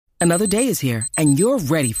Another day is here, and you're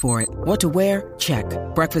ready for it. What to wear? Check.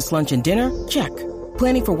 Breakfast, lunch, and dinner? Check.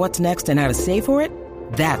 Planning for what's next and how to save for it?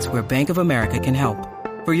 That's where Bank of America can help.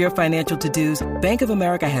 For your financial to-dos, Bank of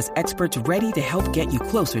America has experts ready to help get you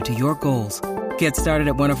closer to your goals. Get started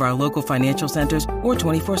at one of our local financial centers or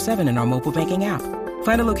 24/7 in our mobile banking app.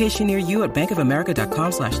 Find a location near you at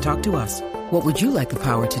bankofamerica.com/talktous. What would you like the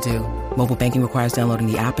power to do? Mobile banking requires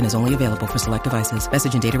downloading the app and is only available for select devices.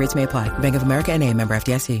 Message and data rates may apply. Bank of America N.A., member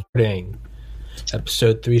FDIC.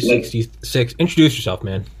 Episode 366. Introduce yourself,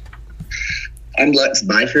 man. I'm Lex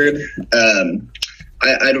Byford.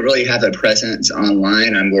 I don't really have a presence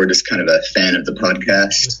online. I'm more just kind of a fan of the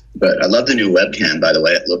podcast. But I love the new webcam, by the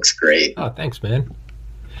way. It looks great. Oh, thanks, man.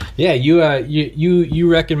 Yeah,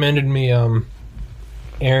 you recommended me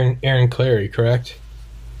Aaron Clary, correct?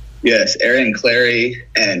 Yes, Aaron Clary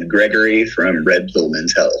and Gregory from Red Pill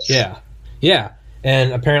Men's Health. Yeah.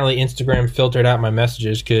 And apparently Instagram filtered out my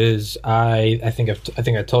messages because I think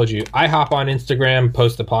I told you I hop on Instagram,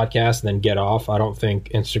 post the podcast, and then get off. I don't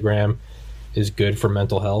think Instagram is good for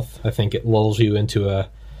mental health. I think it lulls you into a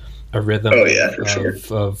rhythm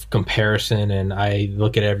of comparison, and I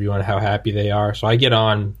look at everyone how happy they are. So I get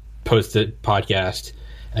on, post the podcast,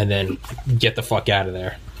 and then get the fuck out of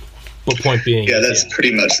there. But point being, that's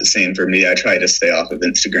pretty much the same for me. I try to stay off of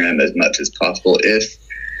Instagram as much as possible.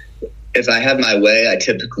 If I have my way, I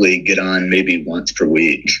typically get on maybe once per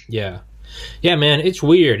week. Yeah, man, it's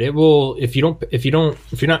weird. It will if you're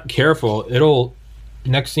not careful, it'll.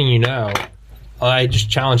 Next thing you know, I just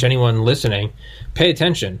challenge anyone listening, pay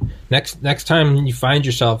attention. Next time you find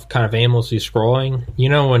yourself kind of aimlessly scrolling, you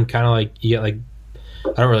know, when kind of like you get like,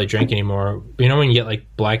 I don't really drink anymore, but you know when you get like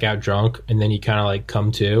blackout drunk and then you kind of like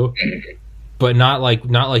come to, but not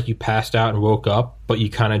like you passed out and woke up, but you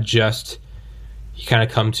kind of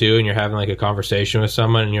come to and you're having like a conversation with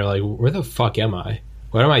someone and you're like, where the fuck am I?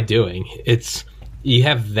 What am I doing? You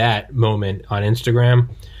have that moment on Instagram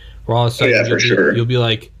where all of a sudden you'll be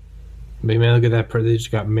like, man, look at that person. They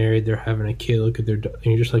just got married. They're having a kid. Look at their and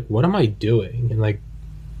you're just like, what am I doing? And like,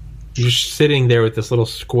 you're just sitting there with this little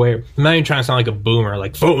square. I'm not even trying to sound like a boomer,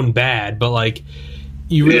 like voting bad, but like,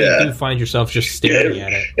 you really do find yourself just staring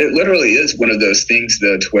at it. It literally is one of those things,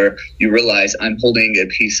 though, to where you realize I'm holding a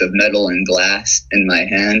piece of metal and glass in my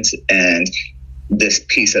hand, and this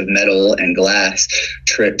piece of metal and glass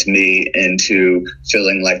tricked me into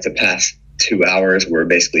feeling like the past 2 hours were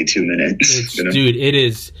basically 2 minutes. Dude, it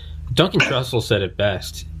is. Duncan Trussell said it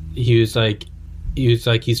best. He's like,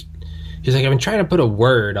 I've been trying to put a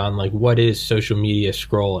word on like what is social media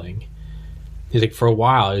scrolling. He's like, for a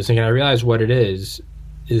while, he's thinking, I realized what it is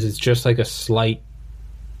it's just like a slight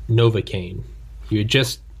Novocaine. You're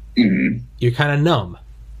just, you're kind of numb.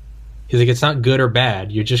 He's like, it's not good or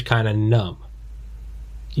bad. You're just kind of numb.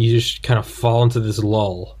 You just kind of fall into this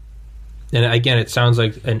lull. And again, it sounds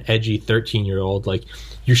like an edgy 13-year-old, like,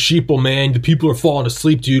 you're sheeple, man. The people are falling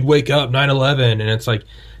asleep, dude. Wake up, 9/11. And it's like,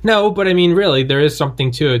 no, but I mean, really, there is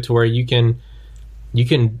something to it to where you can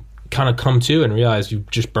kind of come to and realize you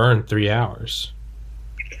just burned 3 hours.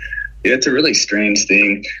 Yeah, it's a really strange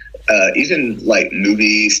thing. Even like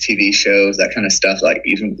movies, TV shows, that kind of stuff, like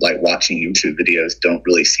even like watching YouTube videos don't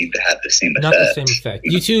really seem to have the same effect. Not the same effect.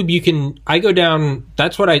 YouTube, I go down,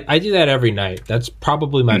 that's what I do that every night. That's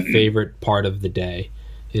probably my favorite part of the day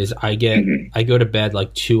is I go to bed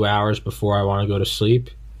like 2 hours before I want to go to sleep.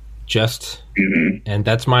 And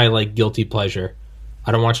that's my like guilty pleasure.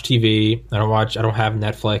 I don't watch TV. I don't have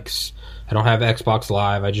Netflix. I don't have Xbox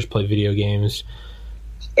Live. I just play video games.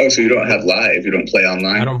 Oh, so you don't have Live? You don't play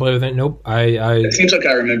online? I don't play with it. Nope. It seems like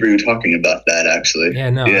I remember you talking about that actually. Yeah,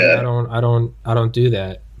 no, yeah. I don't do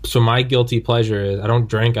that. So my guilty pleasure is I don't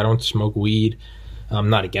drink. I don't smoke weed. I'm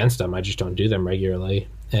not against them. I just don't do them regularly.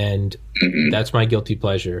 And that's my guilty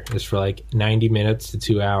pleasure is for like 90 minutes to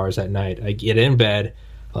 2 hours at night. I get in bed,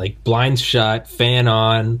 like blinds shut, fan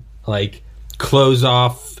on, like clothes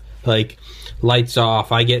off, like lights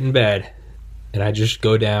off. I get in bed and I just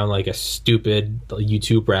go down like a stupid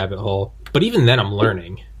YouTube rabbit hole. But even then I'm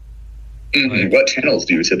learning. Like, what channels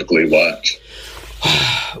do you typically watch?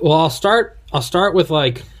 Well, I'll start with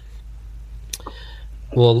like,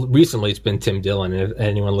 well, recently it's been Tim Dillon. If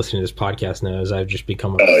anyone listening to this podcast knows, I've just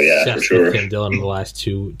become obsessed with Tim Dillon in the last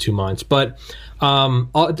two months. But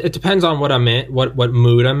it depends on what I'm in, what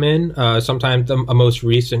mood I'm in. Sometimes a most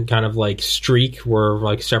recent kind of like streak where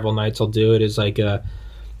like several nights I'll do it is like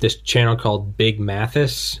this channel called Big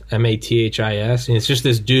Mathis, Mathis, and it's just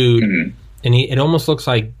this dude, and it almost looks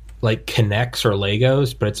like Connects or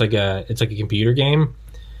Legos, but it's like a computer game.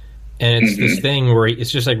 And it's this thing where it's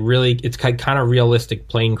just like really, it's kind of realistic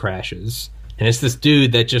plane crashes. And it's this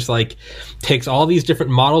dude that just like takes all these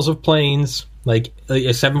different models of planes, like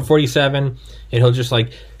a 747, and he'll just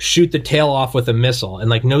like shoot the tail off with a missile, and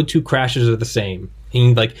like no two crashes are the same.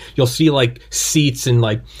 And like you'll see like seats and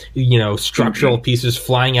like, you know, structural pieces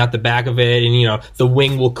flying out the back of it, and you know the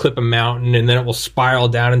wing will clip a mountain and then it will spiral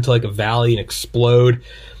down into like a valley and explode.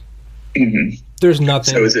 There's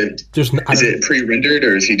nothing. So is it pre-rendered,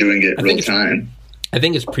 or is he doing it real time? I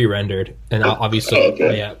think it's pre-rendered, and obviously,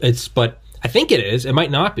 yeah, but I think it is. It might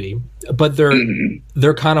not be, but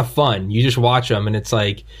they're kind of fun. You just watch them, and it's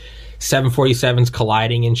like 747s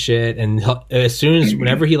colliding and shit. And as soon as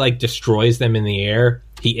whenever he like destroys them in the air,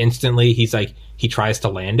 he's like he tries to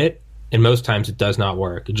land it, and most times it does not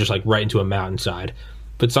work. It's just like right into a mountainside.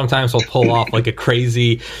 But sometimes he'll pull off like a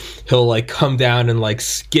crazy. He'll like come down and like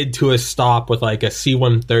skid to a stop with like a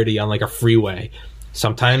C-130 on like a freeway.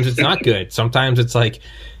 Sometimes it's not good. Sometimes it's like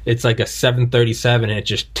a 737 and it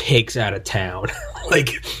just takes out of town.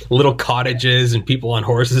 Like little cottages and people on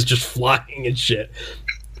horses just flying and shit.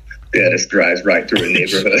 Yeah, it just drives right through a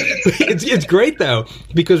neighborhood. It's great though,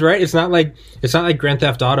 because right, it's not like Grand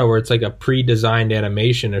Theft Auto where it's like a pre-designed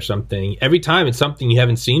animation or something. Every time it's something you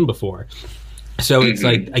haven't seen before. So it's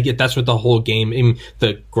like that's what the whole game,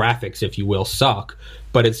 the graphics, if you will, suck,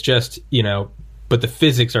 but it's just, you know, but the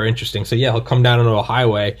physics are interesting. So yeah, he'll come down onto a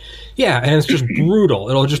highway, yeah, and it's just brutal.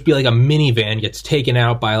 It'll just be like a minivan gets taken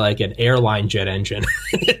out by like an airline jet engine.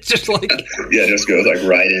 It's just like it just goes like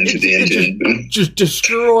right into the engine, just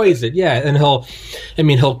destroys it. Yeah, and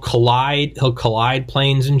he'll collide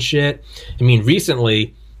planes and shit. I mean,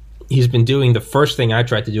 recently he's been doing the first thing I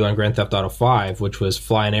tried to do on Grand Theft Auto 5, which was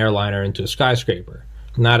fly an airliner into a skyscraper.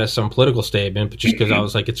 Not as some political statement, but just because I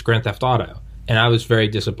was like, it's Grand Theft Auto. And I was very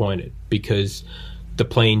disappointed because the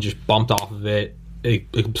plane just bumped off of it. It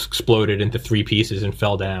exploded into 3 pieces and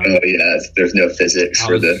fell down. Oh, yeah. There's no physics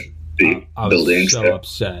for the buildings. I was so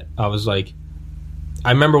upset. I was like,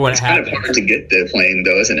 I remember when it happened. It's kind of hard to get the plane,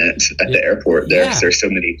 though, isn't it? At the airport there. Yeah. There's so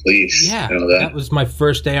many police. Yeah. That was my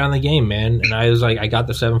first day on the game, man. And I was like, I got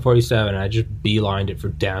the 747 and I just beelined it for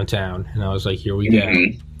downtown. And I was like, here we go.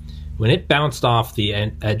 When it bounced off the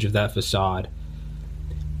edge of that facade,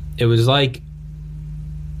 it was like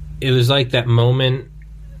that moment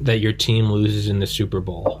that your team loses in the Super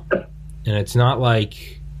Bowl. And it's not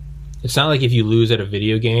like if you lose at a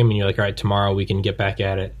video game and you're like, all right, tomorrow we can get back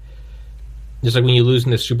at it. Just like when you lose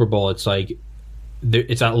in the Super Bowl, it's like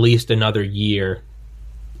it's at least another year.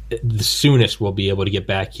 The soonest we'll be able to get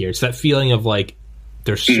back here. It's that feeling of like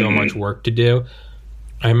there's so much work to do.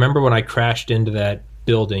 I remember when I crashed into that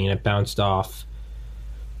building and it bounced off,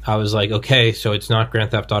 I was like, okay, so it's not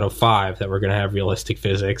Grand Theft Auto 5 that we're going to have realistic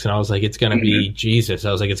physics. And I was like, it's going to be Jesus.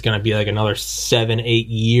 I was like, it's going to be like another 7-8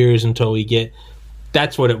 years until we get...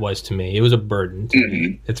 That's what it was to me. It was a burden to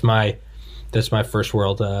me. That's my first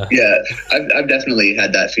world. Yeah, I've definitely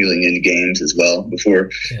had that feeling in games as well before.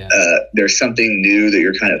 Yeah. There's something new that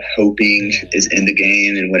you're kind of hoping is in the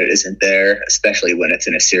game, and when it isn't there, especially when it's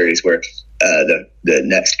in a series where the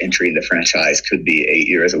next entry in the franchise could be 8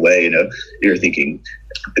 years away, you know, you're thinking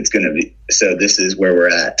it's going to be, so this is where we're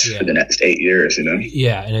at for the next 8 years, you know?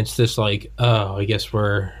 Yeah, and it's just like, oh, I guess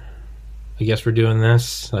we're doing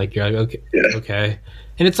this. Like, you're like, okay.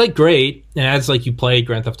 And it's like great, and as like you play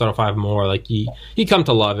Grand Theft Auto 5 more, like you come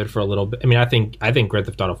to love it for a little bit. I mean, I think Grand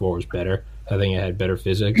Theft Auto 4 was better. I think it had better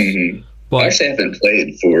physics. But I actually haven't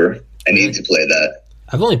played 4. I need to play that.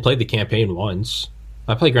 I've only played the campaign once.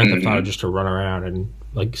 I played Grand Theft Auto just to run around and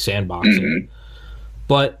like sandbox it.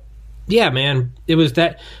 But yeah, man, it was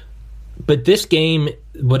that. But this game,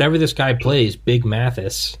 whatever this guy plays, Big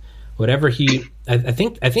Mathis, whatever he, I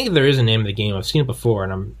think there is a name of the game. I've seen it before,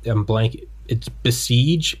 and I'm blank. It's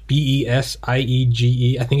Besiege, Besiege.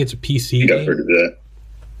 I think it's a PC game. I've heard of that.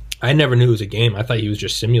 I never knew it was a game. I thought he was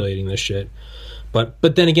just simulating this shit. But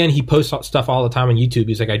then again, he posts stuff all the time on YouTube.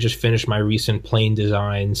 He's like, I just finished my recent plane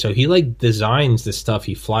design. So he like designs the stuff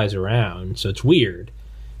he flies around. So it's weird.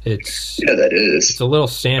 That is. It's a little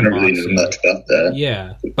sandbox. I don't really know much about that.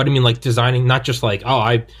 Yeah, but I mean, like designing, not just like, oh,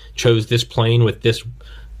 I chose this plane with this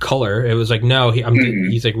color. It was like, no,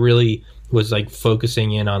 he's like really was like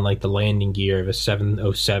focusing in on like the landing gear of a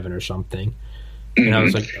 707 or something. And I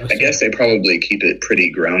was like, I guess they probably keep it pretty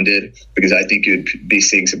grounded, because I think you'd be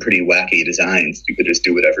seeing some pretty wacky designs. You could just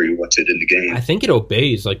do whatever you wanted in the game. I think it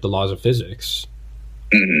obeys like the laws of physics,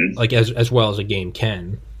 like as well as a game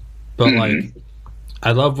can. But like,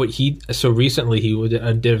 I love what so recently he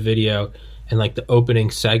did a video, and like the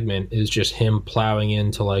opening segment is just him plowing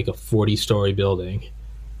into like a 40-story building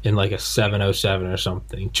in like a 707 or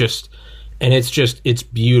something. Just and it's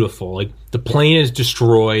beautiful. Like, the plane is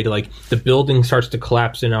destroyed, like the building starts to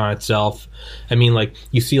collapse in on itself. I mean, like,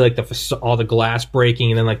 you see like all the glass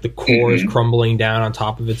breaking, and then like the core is crumbling down on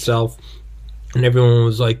top of itself, and everyone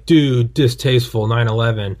was like, dude, distasteful,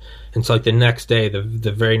 9/11. And so like the next day, the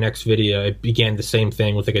very next video, it began the same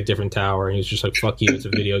thing with like a different tower, and he was just like, fuck you, it's a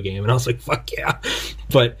video game. And I was like, fuck yeah.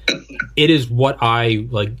 But it is what I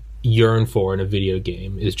like yearn for in a video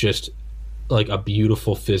game, is just like a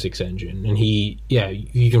beautiful physics engine. And you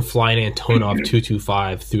can fly an Antonov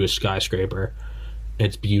 225 through a skyscraper.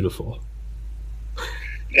 It's beautiful.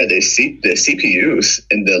 Yeah, the CPUs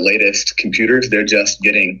in the latest computers, they're just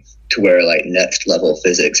getting to where like next level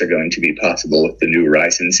physics are going to be possible with the new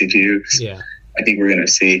Ryzen CPUs. Yeah. I think we're going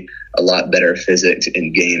to see a lot better physics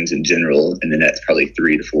in games in general in the next probably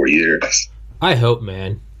 3 to 4 years. I hope,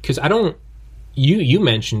 man, because you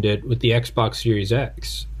mentioned it with the Xbox Series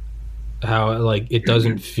X, how like it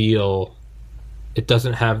doesn't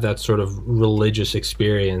have that sort of religious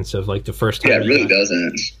experience of like the first time. Yeah, it really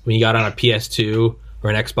doesn't. When you got on a PS2 or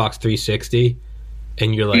an Xbox 360,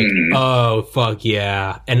 and you're like, oh fuck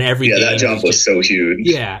yeah! And every game, that jump was so huge.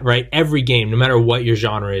 Yeah, right. Every game, no matter what your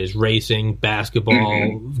genre is, racing,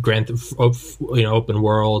 basketball, open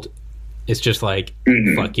world, it's just like,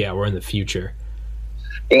 fuck yeah, we're in the future.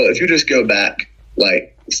 Well, if you just go back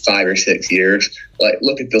like 5 or 6 years, like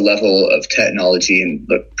look at the level of technology and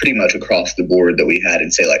look pretty much across the board that we had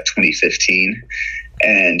in say like 2015,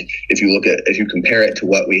 and if you compare it to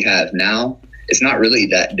what we have now, it's not really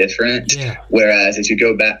that different. Yeah. Whereas if you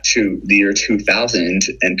go back to the year 2000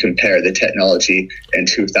 and compare the technology in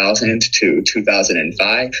 2000 to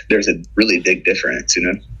 2005, there's a really big difference, you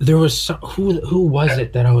know? There was who was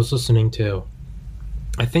it that I was listening to?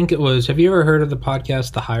 I think it was, have you ever heard of the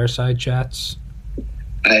podcast, The Higher Side Chats?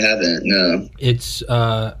 I haven't, no.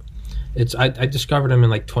 I discovered them in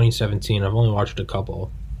like 2017. I've only watched a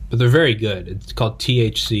couple, but they're very good. It's called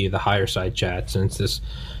THC, The Higher Side Chats, and it's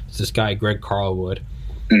this guy, Greg Carlwood.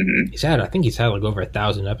 I think he's had like over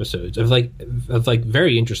 1,000 episodes of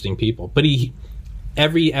very interesting people. But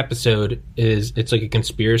every episode it's like a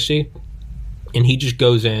conspiracy, and he just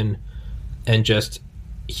goes in and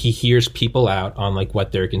he hears people out on like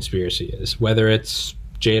what their conspiracy is, whether it's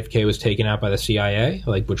JFK was taken out by the CIA,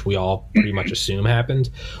 like which we all pretty much assume happened,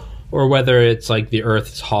 or whether it's like the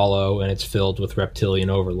Earth is hollow and it's filled with reptilian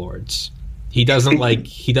overlords. He doesn't like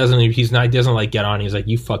get on. He's like,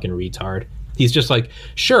 you fucking retard. He's just like,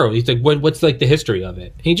 sure. He's like, what's like the history of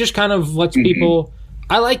it? And he just kind of lets people.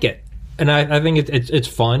 I like it, and I think it's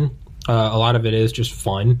fun. A lot of it is just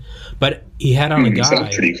fun, but he had on a guy.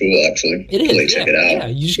 Sounds pretty cool, actually. It is. Check it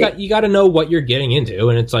out. Yeah, you got to know what you're getting into,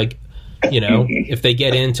 and it's like, if they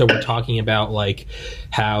get into, we're talking about like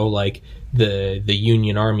how like the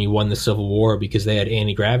Union Army won the Civil War because they had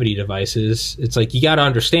anti-gravity devices. It's like, you got to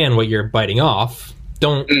understand what you're biting off.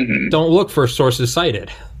 Don't look for sources cited.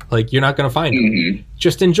 Like, you're not going to find them.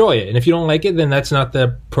 Just enjoy it. And if you don't like it, then that's not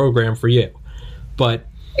the program for you. But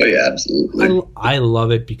oh yeah, absolutely. I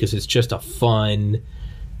love it because it's just a fun.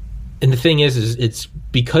 And the thing is it's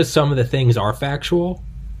because some of the things are factual.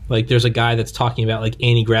 Like, there's a guy that's talking about like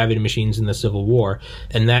anti-gravity machines in the Civil War,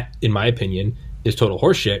 and that, in my opinion, is total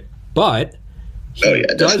horseshit. But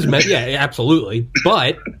absolutely.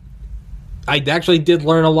 But I actually did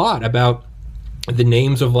learn a lot about the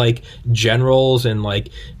names of like generals and like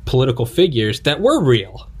political figures that were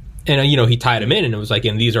real. And he tied them in, and it was like,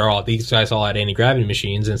 and these guys all had anti-gravity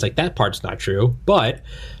machines, and it's like, that part's not true. But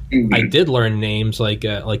I did learn names like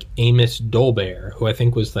Amos Dolbear, who I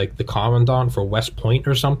think was like the commandant for West Point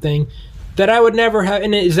or something, that I would never have.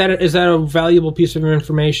 And is that a valuable piece of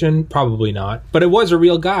information? Probably not. But it was a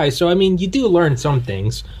real guy, so I mean, you do learn some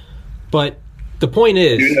things. But the point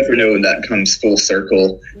is, you never know when that comes full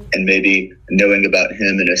circle, and maybe knowing about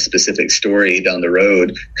him in a specific story down the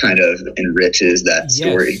road kind of enriches that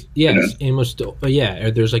story. Yes, Amos.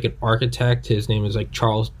 There's like an architect. His name is like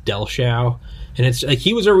Charles Delschow, and it's like,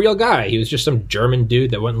 he was a real guy. He was just some German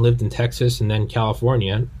dude that went and lived in Texas and then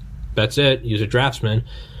California. That's it. He was a draftsman.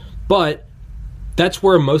 But that's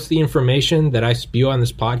where most of the information that I spew on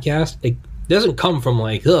this podcast, it doesn't come from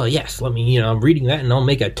like, oh yes, let me, I'm reading that and I'll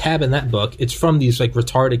make a tab in that book. It's from these like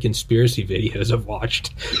retarded conspiracy videos I've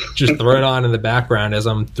watched, just throw it on in the background as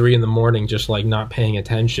I'm 3 a.m, just like not paying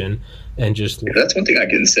attention, and just. Yeah, that's one thing I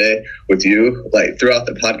can say with you. Like, throughout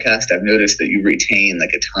the podcast, I've noticed that you retain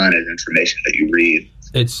like a ton of information that you read.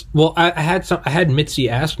 I had Mitzi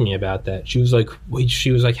ask me about that. She was like,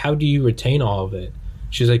 how do you retain all of it?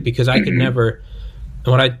 She's like, because I could never.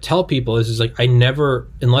 And what I tell people is like, I never,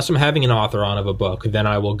 unless I'm having an author on of a book, then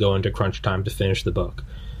I will go into crunch time to finish the book.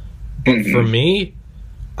 But for me,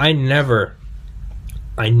 I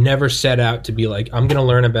never set out to be like, I'm going to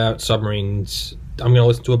learn about submarines. I'm going to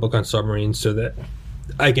listen to a book on submarines so that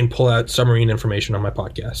I can pull out submarine information on my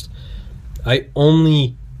podcast. I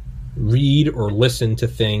only read or listen to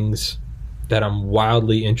things that I'm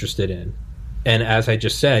wildly interested in. And as I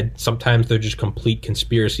just said, sometimes they're just complete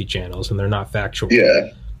conspiracy channels and they're not factual. Yeah.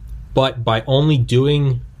 But by only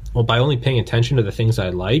paying attention to the things I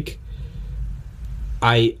like,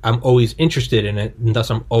 I'm always interested in it, and thus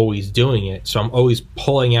I'm always doing it. So I'm always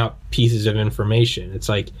pulling out pieces of information. It's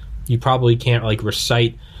like you probably can't like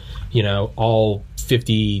recite, all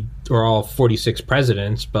 50 or all 46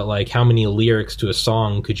 presidents, but like how many lyrics to a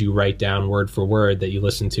song could you write down word for word that you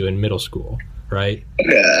listened to in middle school, right?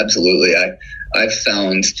 Yeah, absolutely. I've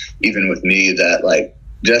found, even with me, that like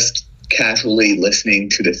just casually listening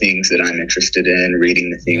to the things that I'm interested in, reading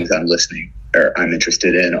the things I'm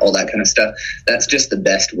interested in, all that kind of stuff, that's just the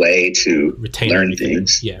best way to learn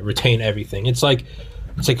things. Yeah, retain everything. It's like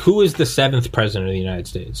who is the 7th president of the United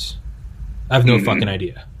States? I have no fucking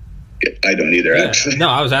idea. I don't either, actually. No,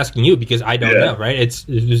 I was asking you because I don't know, right? It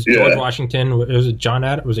was George Washington. Was it John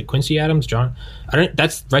Adams? Was it Quincy Adams?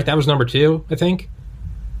 That's right. That was number 2, I think.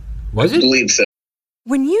 Was it? I believe so.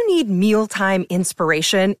 When you need mealtime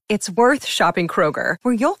inspiration, it's worth shopping Kroger,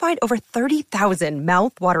 where you'll find over 30,000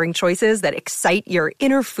 mouth-watering choices that excite your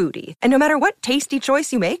inner foodie. And no matter what tasty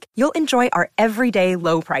choice you make, you'll enjoy our everyday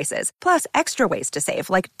low prices, plus extra ways to save,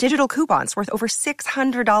 like digital coupons worth over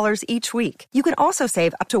 $600 each week. You can also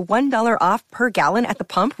save up to $1 off per gallon at the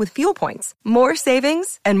pump with fuel points. More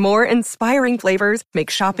savings and more inspiring flavors make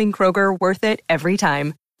shopping Kroger worth it every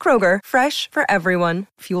time. Kroger, fresh for everyone.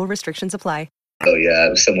 Fuel restrictions apply. Oh, yeah, it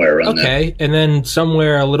was somewhere around there. Okay, and then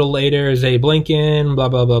somewhere a little later is Abe Lincoln, blah,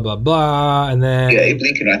 blah, blah, blah, blah, and then... Yeah, Abe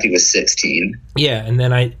Lincoln, I think, was 16. Yeah, and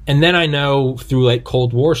then I know through, like,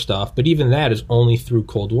 Cold War stuff, but even that is only through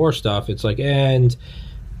Cold War stuff. It's like, and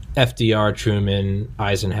FDR, Truman,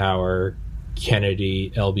 Eisenhower,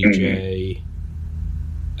 Kennedy, LBJ,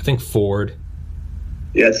 I think Ford.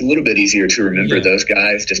 Yeah, it's a little bit easier to remember those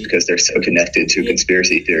guys just because they're so connected to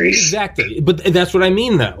conspiracy theories. Exactly. But that's what I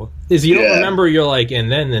mean, though, is you don't remember, you're like,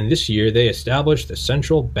 and then in this year they established the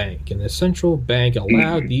central bank, and the central bank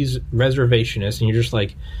allowed these reservationists, and you're just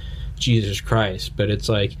like, Jesus Christ. But it's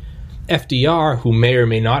like FDR, who may or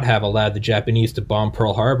may not have allowed the Japanese to bomb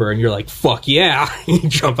Pearl Harbor, and you're like, fuck yeah, you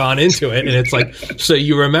jump on into it, and it's like, so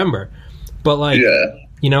you remember. But like... Yeah.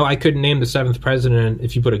 I couldn't name the 7th president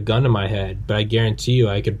if you put a gun to my head, but I guarantee you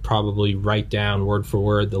I could probably write down word for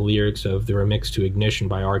word the lyrics of The Remix to Ignition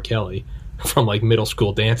by R. Kelly from, like, middle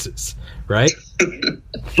school dances, right?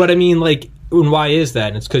 But, I mean, like, and why is that?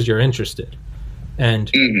 And it's because you're interested.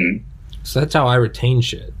 And so that's how I retain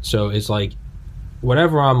shit. So it's like,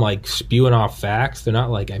 whatever I'm, like, spewing off facts, they're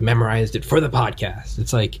not like, I memorized it for the podcast.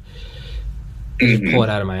 It's like, I just pull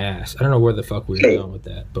it out of my ass. I don't know where the fuck we were going with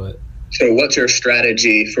that, but... So what's your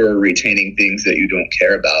strategy for retaining things that you don't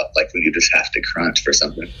care about, like when you just have to crunch for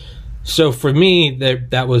something? So for me,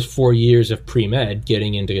 that was 4 years of pre-med,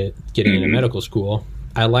 getting into medical school.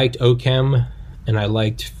 I liked OChem and I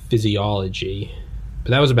liked physiology,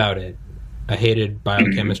 but that was about it. I hated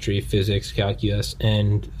biochemistry, physics, calculus,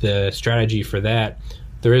 and the strategy for that,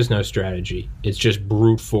 there is no strategy. It's just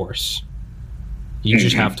brute force. You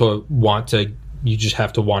just have to want to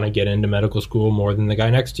get into medical school more than the guy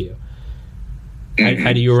next to you.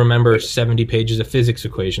 How do you remember 70 pages of physics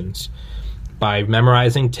equations? By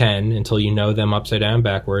memorizing 10 until you know them upside down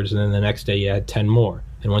backwards, and then the next day you add 10 more.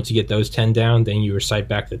 And once you get those 10 down, then you recite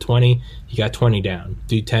back the 20. You got 20 down.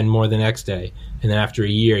 Do 10 more the next day. And then after a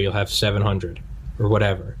year, you'll have 700 or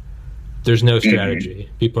whatever. There's no strategy.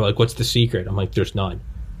 People are like, what's the secret? I'm like, there's none.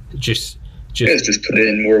 Just put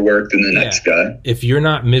in more work than the next guy. If you're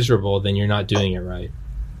not miserable, then you're not doing it right.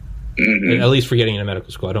 At least for getting into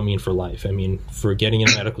medical school. I don't mean for life. I mean for getting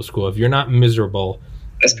into medical school. If you're not miserable...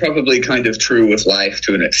 That's probably kind of true with life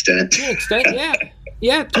to an extent. To an extent, yeah.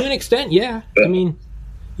 Yeah, to an extent, yeah. I mean,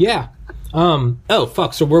 yeah. Oh,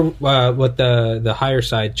 fuck. So we're with the higher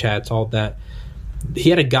side chats, all that. He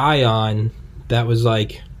had a guy on that was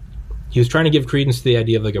like... He was trying to give credence to the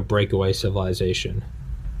idea of like a breakaway civilization.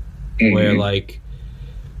 Where like...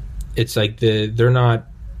 It's like they're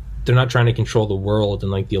not trying to control the world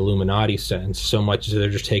in like the Illuminati sense so much as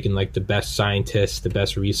they're just taking like the best scientists, the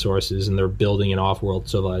best resources, and they're building an off-world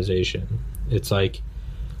civilization. It's like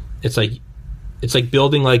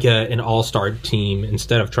building like an all-star team.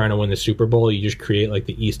 Instead of trying to win the Super Bowl, you just create like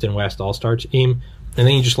the East and West all-star team, and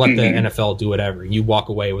then you just let the NFL do whatever. You walk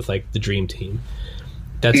away with like the dream team.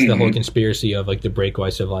 That's the whole conspiracy of like the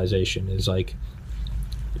breakaway civilization, is like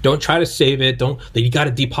Don't try to save it. You got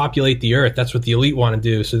to depopulate the earth. That's what the elite want to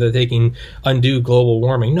do so that they can undo global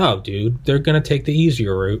warming. No, dude. They're going to take the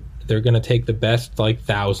easier route. They're going to take the best,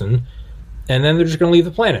 1,000, and then they're just going to leave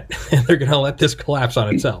the planet. And they're going to let this collapse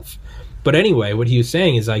on itself. But anyway, what he was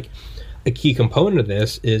saying is, a key component of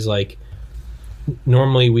this is,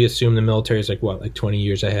 normally we assume the military is, 20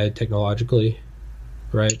 years ahead technologically,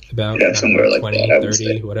 right? About somewhere 20, that,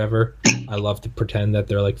 30, whatever. I love to pretend that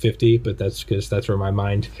they're 50, but that's because that's where my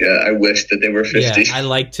mind. Yeah, I wish that they were 50. Yeah, I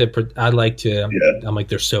like to. I'm like,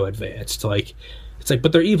 they're so advanced. It's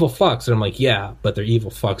but they're evil fucks, and I'm like, yeah, but they're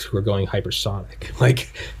evil fucks who are going hypersonic.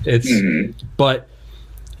 But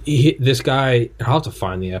this guy, and I'll have to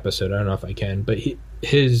find the episode. I don't know if I can, but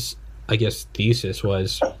his, I guess, thesis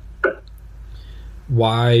was,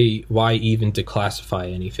 why even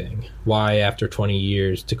declassify anything? Why, after 20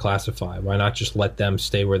 years, declassify? Why not just let them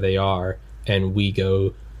stay where they are and we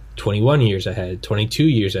go 21 years ahead, 22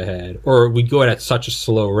 years ahead? Or we go at such a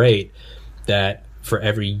slow rate that for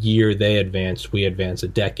every year they advance, we advance a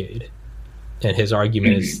decade. And his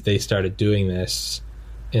argument is they started doing this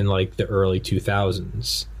in the early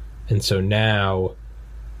 2000s. And so now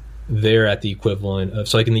they're at the equivalent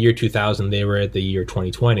of, in the year 2000, they were at the year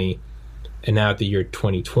 2020. And now at the year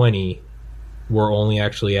 2020, we're only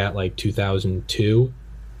actually at 2002,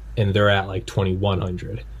 and they're at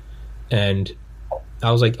 2100. And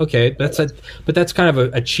I was like, okay, but that's kind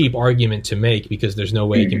of a cheap argument to make because there's no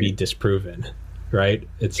way it can be disproven, right?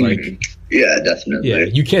 It's yeah, definitely. Yeah,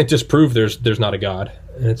 you can't disprove there's not a God.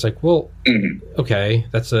 And it's well, okay,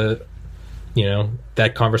 that's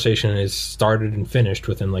that conversation is started and finished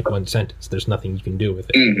within one sentence. There's nothing you can do with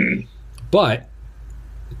it. But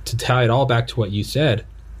to tie it all back to what you said,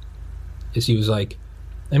 is he was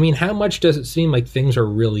how much does it seem like things are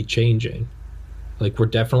really changing? We're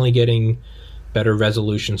definitely getting better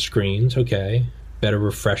resolution screens, okay, better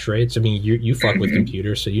refresh rates. You fuck with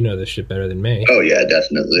computers, so you know this shit better than me. Oh yeah,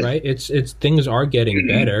 definitely. Right? It's things are getting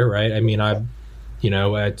better, right? I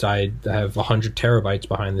have 100 terabytes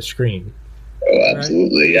behind the screen. Oh,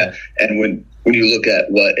 absolutely, right? Yeah. And when you look at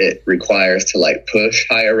what it requires to push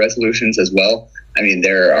higher resolutions as well,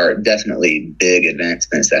 there are definitely big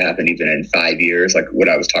advancements that happen even in 5 years. What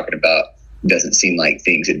I was talking about, doesn't seem like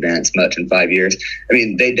things advance much in 5 years.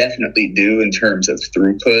 They definitely do in terms of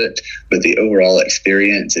throughput, but the overall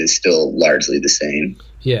experience is still largely the same.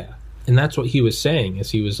 Yeah. And that's what he was saying,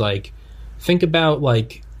 is he was think about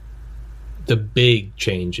the big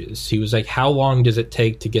changes. He was how long does it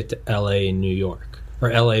take to get to LA and New York, or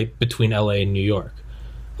between LA and New York?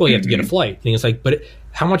 Well, you have to get a flight. And he's but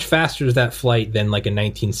how much faster is that flight than a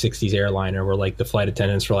 1960s airliner where the flight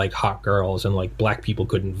attendants were hot girls and black people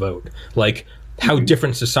couldn't vote? How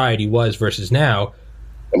different society was versus now.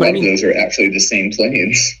 A lot of those are actually the same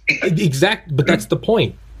planes. Exactly, but that's the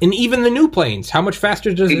point. And even the new planes, how much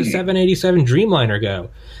faster does the 787 Dreamliner go?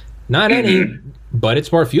 Not any, but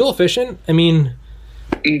it's more fuel efficient.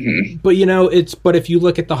 But but if you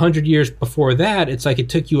look at the 100 years before that, it's it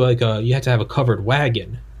took you you had to have a covered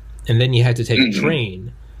wagon, and then you had to take a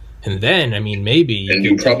train, and then maybe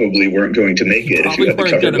you probably weren't going to make it if you had the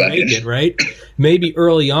covered wagon. Make it, right? Maybe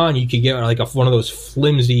early on you could get one of those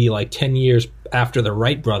flimsy 10 years after the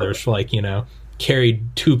Wright brothers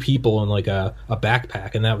carried two people in a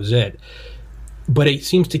backpack, and that was it. But it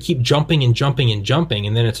seems to keep jumping and jumping and jumping,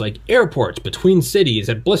 and then it's airports between cities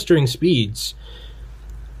at blistering speeds.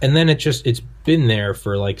 And then it's been there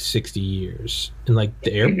for 60 years.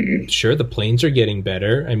 And sure, the planes are getting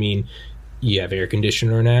better. You have air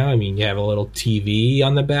conditioner now. You have a little TV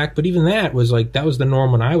on the back, but even that was that was the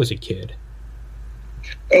norm when I was a kid.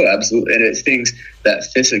 Oh, absolutely. And it's things that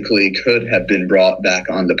physically could have been brought back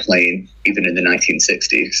on the plane even in the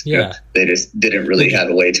 1960s. Yeah. They just didn't really have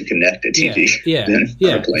a way to connect a TV. Yeah.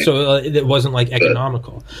 Plane. So it wasn't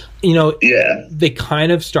economical. They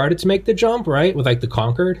kind of started to make the jump, right? With the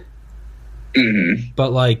Concorde.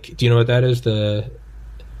 But do you know what that is? The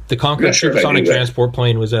Concorde supersonic transport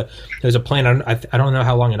plane was a plane. I don't know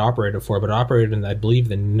how long it operated for, but it operated in, I believe,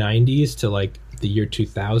 the 90s to the year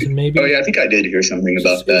 2000, maybe. Oh yeah, I think I did hear something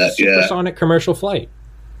about that. Supersonic commercial flight,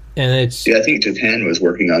 and it's I think Japan was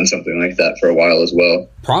working on something like that for a while as well.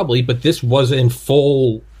 Probably, but this was in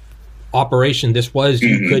full operation. This was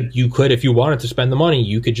you could if you wanted to spend the money,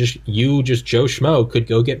 you just Joe Schmo could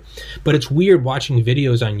go get. But it's weird watching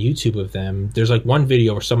videos on YouTube of them. There's one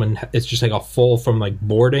video where someone, it's just a full from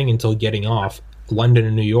boarding until getting off London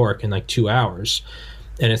and New York in 2 hours.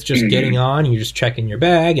 And it's just getting on, and you're just checking your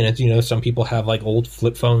bag, and it's some people have old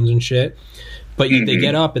flip phones and shit, but they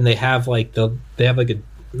get up and they have they have an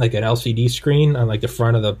LCD screen on the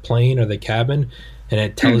front of the plane or the cabin, and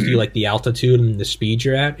it tells you like the altitude and the speed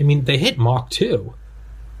you're at. I mean, they hit Mach 2,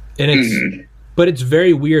 and it's but it's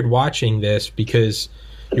very weird watching this because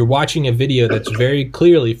you're watching a video that's very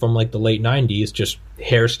clearly from like the late 90s, just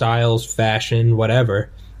hairstyles, fashion, whatever.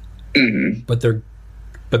 But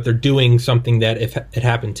they're doing something that if it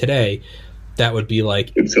happened today, that would be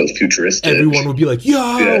like, it feels futuristic. Everyone would be like,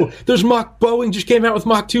 yo, there's Boeing just came out with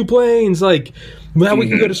Mach 2 planes. Like, now we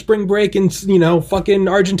can go to spring break in, fucking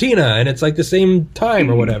Argentina. And it's like the same time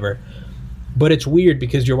or whatever. But it's weird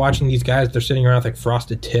because you're watching these guys, they're sitting around with like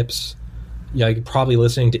frosted tips. Yeah, like probably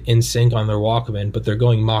listening to NSYNC on their Walkman, but they're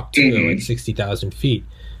going Mach 2 at 60,000 feet.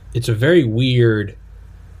 It's a very weird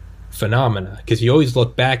phenomena because you always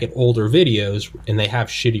look back at older videos and they have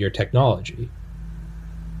shittier technology.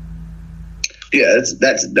 Yeah,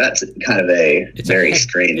 that's kind of a very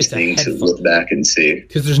strange thing to look back and see.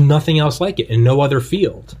 Because there's nothing else like it in no other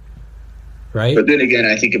field, right? But then again,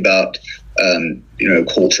 I think about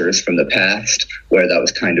cultures from the past where that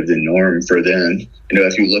was kind of the norm for them.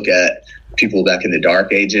 If you look at people back in the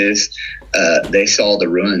Dark Ages, they saw the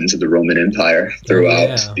ruins of the Roman Empire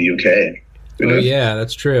throughout the UK. Oh yeah,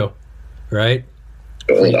 that's true, right?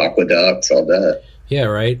 The old aqueducts, all that. Yeah,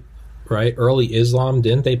 right. Early Islam,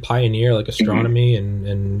 didn't they pioneer like astronomy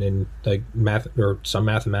and like math or some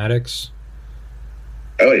mathematics?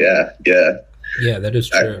 Oh yeah. Yeah, that is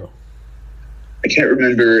true. I can't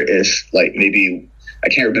remember I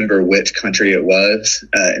can't remember which country it was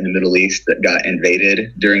in the Middle East that got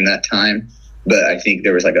invaded during that time, but I think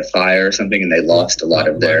there was like a fire or something and they lost a lot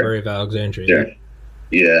of their Library of Alexandria.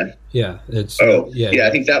 Yeah. It's I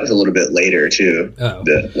think that was a little bit later too.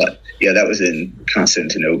 That was in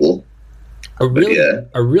Constantinople. A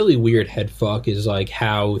really weird head fuck is like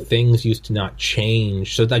how things used to not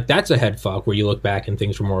change. So like that's a head fuck where you look back and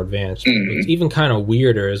things were more advanced. What's even kind of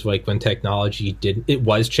weirder is like when technology it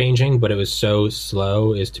was changing, but it was so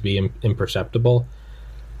slow as to be imperceptible.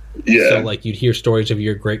 Yeah. So like you'd hear stories of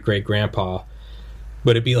your great-great-grandpa,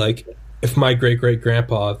 but it'd be like if my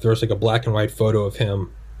great-great-grandpa, there was like a black and white photo of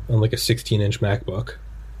him on like a 16-inch MacBook.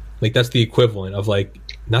 Like that's the equivalent of like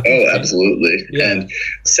nothing. Oh, absolutely. Yeah. And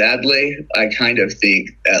sadly, I kind of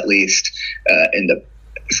think, at least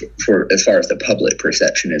for as far as the public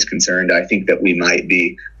perception is concerned, I think that we might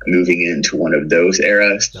be moving into one of those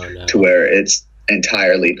eras to where it's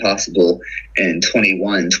entirely possible in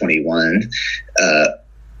 2121.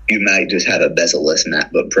 You might just have a bezel-less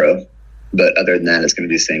MacBook Pro. But other than that, it's going to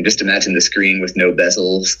be the same. Just imagine the screen with no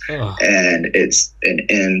bezels, and it's an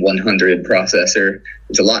N100 processor.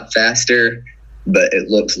 It's a lot faster, but it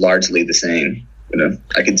looks largely the same.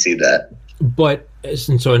 I can see that. But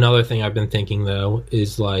and so another thing I've been thinking though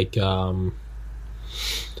is like, are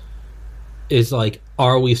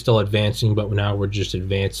we still advancing? But now we're just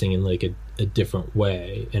advancing in like a different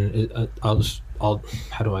way. And how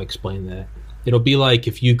do I explain that? It'll be like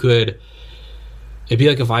if you could. It'd be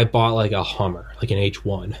like if I bought like a Hummer, like an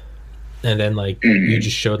H1, and then like you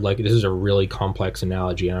just showed like, this is a really complex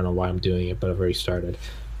analogy. I don't know why I'm doing it, but I've already started.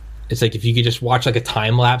 It's like if you could just watch like a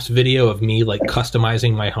time-lapse video of me like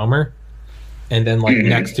customizing my Hummer, and then like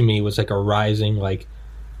next to me was like a rising like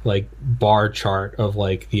bar chart of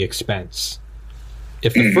like the expense.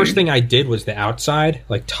 If the first thing I did was the outside,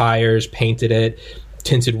 like tires, painted it,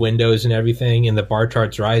 tinted windows and everything, and the bar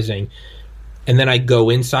chart's rising, and then I go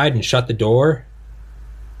inside and shut the door,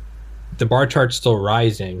 the bar chart's still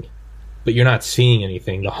rising, but you're not seeing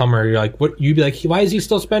anything. The Hummer, you're like, what? You'd be like, why is he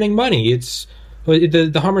still spending money?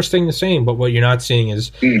 The Hummer's staying the same, but what you're not seeing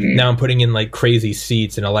is now I'm putting in like crazy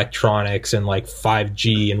seats and electronics and like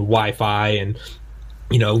 5G and Wi-Fi and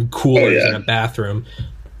coolers in a bathroom.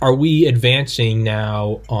 Are we advancing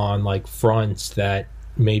now on like fronts that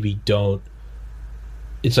maybe don't?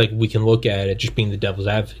 It's like we can look at it, just being the devil's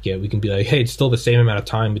advocate. We can be like, hey, it's still the same amount of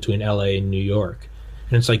time between LA and New York.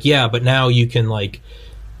 And it's like, yeah, but now you can live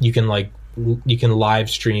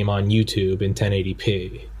stream on YouTube in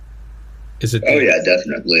 1080p. Is it? Oh yeah,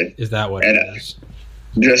 definitely. Is that what it is?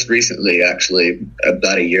 Just recently, actually,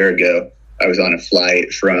 about a year ago, I was on a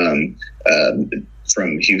flight from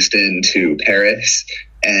Houston to Paris,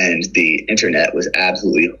 and the internet was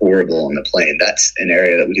absolutely horrible on the plane. That's an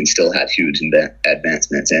area that we can still have huge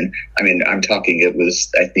advancements in. I mean, I'm talking, it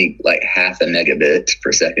was, I think, like half a megabit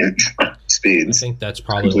per second speeds. I think that's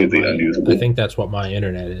probably completely unusable. I think that's what my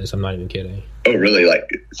internet is. I'm not even kidding. Oh, really? Like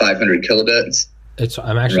 500 kilobits?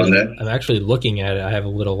 I'm actually looking at it. I have a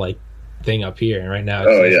little like thing up here, and right now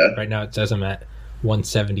it says I'm at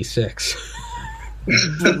 176.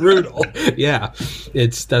 Brutal. Yeah,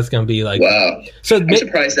 that's gonna be like, wow. So I'm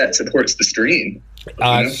surprised that supports the stream.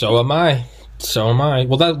 So am I. So am I.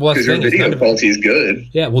 Well, that's because your video quality is good.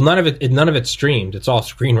 Yeah. Well, none of it's streamed. It's all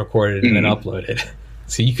screen recorded and then uploaded.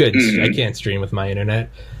 So you could. I can't stream with my internet.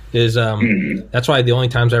 That's why the only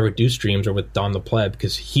times I ever do streams are with Don the Pleb,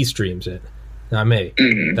 because he streams it, not me.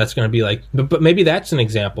 That's going to be like, but maybe that's an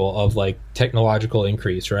example of like technological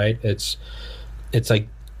increase, right? It's like,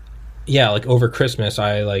 yeah, like over Christmas,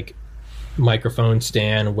 I like microphone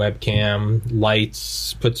stand, webcam,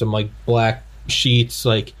 lights, put some like black sheets,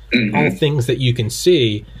 like all things that you can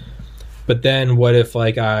see. But then what if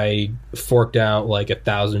like I forked out like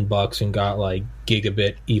 $1,000 and got like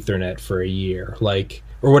gigabit Ethernet for a year, like,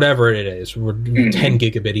 or whatever it is, 10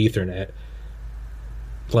 gigabit Ethernet?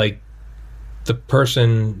 Like,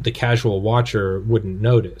 the casual watcher wouldn't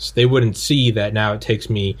notice. They wouldn't see that now it takes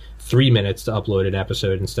me 3 minutes to upload an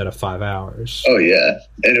episode instead of 5 hours. Oh yeah,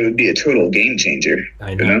 and it would be a total game changer.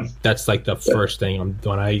 I know. You know? That's like the first thing I'm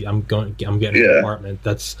getting an apartment.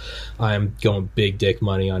 I'm going big dick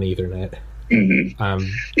money on Ethernet.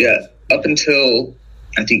 Up until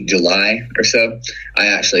I think July or so, I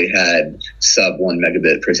actually had sub 1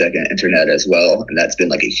 megabit per second internet as well, and that's been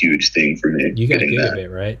like a huge thing for me. You got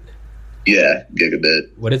gigabit, right? Yeah,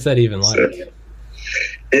 gigabit. What is that even like? So,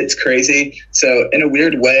 it's crazy. So in a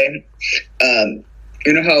weird way,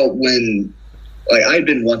 you know how when like I've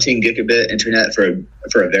been wanting gigabit internet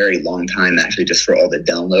for a very long time, actually, just for all the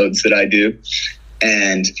downloads that I do.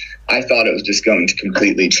 And I thought it was just going to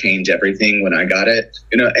completely change everything when I got it,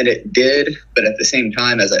 you know, and it did. But at the same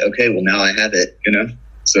time, I was like, okay, well, now I have it, you know,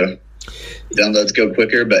 so downloads go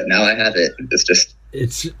quicker, but now I have it.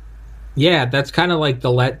 Yeah, that's kind of like the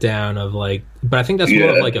letdown of like, but I think that's more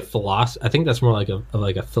of like I think that's more like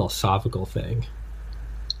a philosophical thing.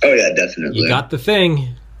 Oh yeah, definitely. You got the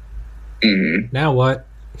thing. Now what?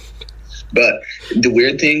 But the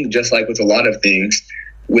weird thing, just like with a lot of things,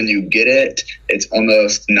 when you get it, it's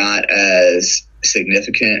almost not as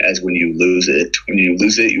significant as when you lose it. When you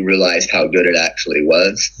lose it, you realize how good it actually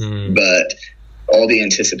was. But all the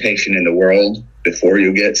anticipation in the world before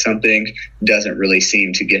you get something doesn't really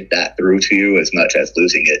seem to get that through to you as much as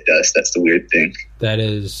losing it does. That's the weird thing.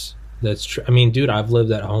 That's true. I mean, dude, I've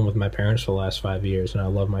lived at home with my parents for the last 5 years, and I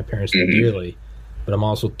love my parents dearly. But I'm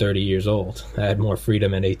also 30 years old. I had more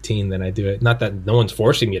freedom at 18 than I do it. Not that no one's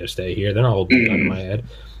forcing me to stay here. They're not holding a gun to my head.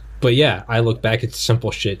 But yeah, I look back at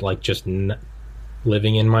simple shit like just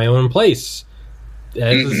living in my own place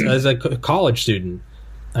as a college student.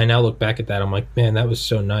 I now look back at that. I'm like, man, that was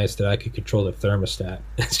so nice that I could control the thermostat.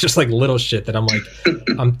 It's just like little shit that I'm like,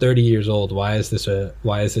 I'm 30 years old. Why is this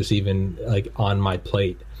even like on my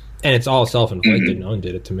plate? And it's all self-inflicted. No one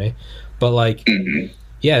did it to me. But like,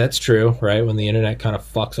 yeah, that's true, right? When the internet kind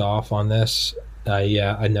of fucks off on this,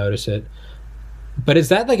 I notice it. But is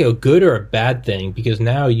that like a good or a bad thing? Because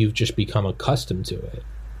now you've just become accustomed to it.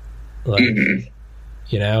 Like,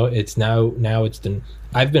 you know, it's now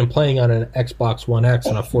I've been playing on an Xbox One X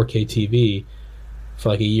on a 4K TV for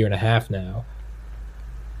like a year and a half now.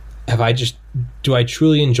 Do I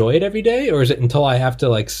truly enjoy it every day? Or is it until I have to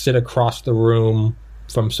like sit across the room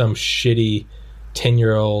from some shitty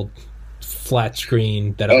 10-year-old flat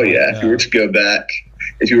screen that if you were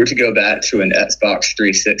to go back to an Xbox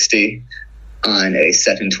 360 on a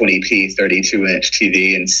 720p 32-inch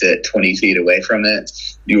TV and sit 20 feet away from it,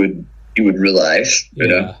 you would realize, you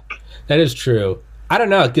know? That is true. I don't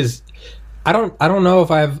know, because I don't know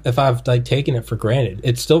if I've like taken it for granted.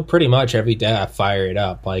 It's still pretty much every day I fire it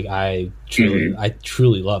up. Like I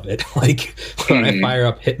truly love it. Like when I fire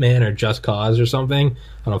up Hitman or Just Cause or something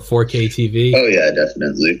on a 4K TV. Oh yeah,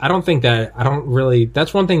 definitely.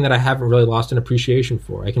 That's one thing that I haven't really lost an appreciation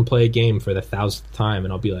for. I can play a game for the 1,000th time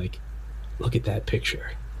and I'll be like, look at that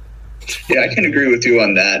picture. Yeah, I can agree with you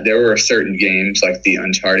on that. There were certain games like the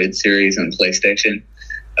Uncharted series on PlayStation.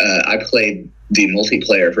 I played the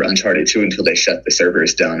multiplayer for Uncharted 2 until they shut the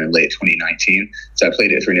servers down in late 2019. So I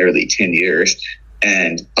played it for nearly 10 years.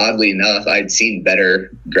 And oddly enough, I'd seen better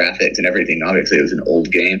graphics and everything. Obviously, it was an old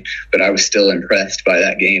game, but I was still impressed by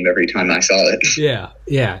that game every time I saw it.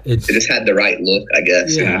 Yeah. It just had the right look, I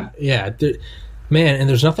guess. Yeah, you know? yeah. Man, and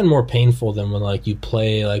there's nothing more painful than when like you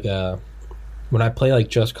play like when I play like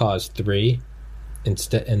Just Cause 3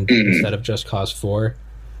 instead of Just Cause 4.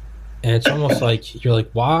 And it's almost like you're like,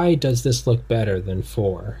 why does this look better than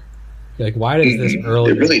 4? You're like, why does this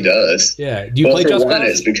earlier? It really does. Yeah. Do you play Just Cause?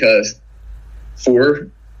 It's because 4,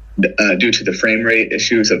 due to the frame rate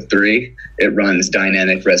issues of 3, it runs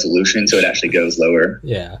dynamic resolution, so it actually goes lower.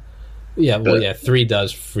 Yeah. Yeah. Well, 3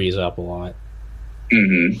 does freeze up a lot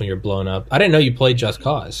when you're blown up. I didn't know you played Just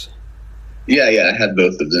Cause. Yeah, I have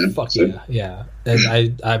both of them. Fuck so. Yeah. And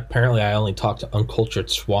I apparently I only talk to uncultured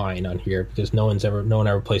swine on here because no one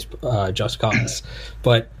ever plays Just Cause,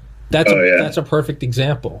 but that's a perfect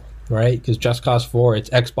example, right? Because Just Cause 4, it's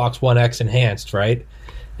Xbox One X enhanced, right?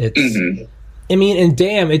 It's, I mean, and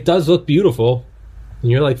damn, it does look beautiful. And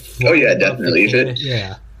you're like, oh yeah, definitely.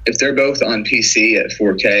 If they're both on PC at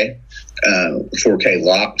 4K, 4K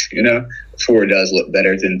locked, 4 does look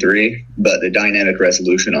better than 3, but the dynamic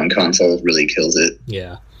resolution on console really kills it.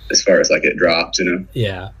 Yeah. As far as like it drops,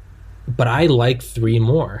 Yeah. But I like 3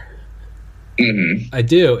 more. Mm-hmm. I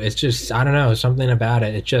do. It's just, I don't know, something about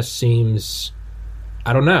it. It just seems,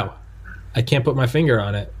 I don't know. I can't put my finger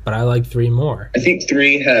on it, but I like 3 more. I think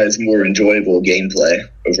 3 has more enjoyable gameplay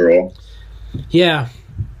overall. Yeah.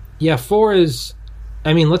 Yeah, 4 is,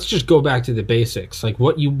 I mean, let's just go back to the basics. Like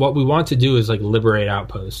what we want to do is like liberate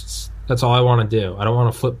outposts. That's all I want to do. I don't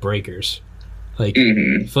want to flip breakers. Like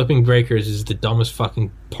flipping breakers is the dumbest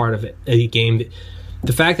fucking part of a game.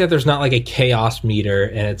 The fact that there's not like a chaos meter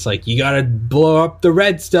and it's like you gotta blow up the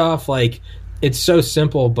red stuff, like it's so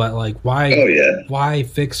simple, but like why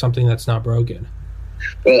fix something that's not broken?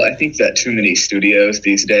 Well, I think that too many studios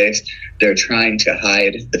these days, they're trying to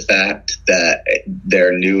hide the fact that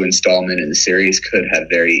their new installment in the series could have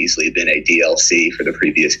very easily been a DLC for the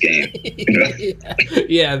previous game.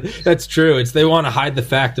 Yeah, that's true. They want to hide the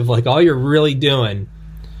fact of like all you're really doing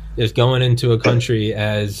is going into a country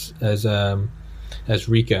as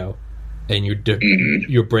Rico, and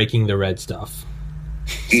you're breaking the red stuff.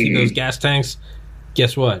 See those gas tanks?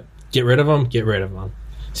 Guess what? Get rid of them. Get rid of them.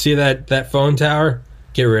 See that phone tower?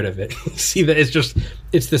 Get rid of it. See that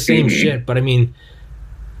it's the same shit, but I mean,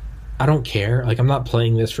 I don't care. Like, I'm not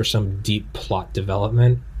playing this for some deep plot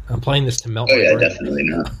development. I'm playing this to melt my brain. Definitely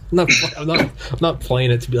not. I'm not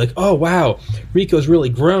playing it to be like, oh wow, Rico's really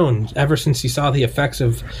grown ever since he saw the effects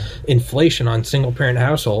of inflation on single parent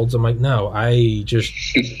households. I'm like, no,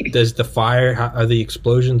 does the fire, are the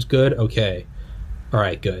explosions good? Okay. All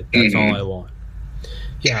right, good. That's all I want.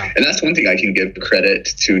 Yeah. And that's one thing I can give credit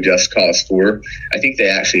to Just Cause 4. I think they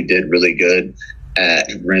actually did really good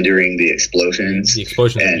at rendering the explosions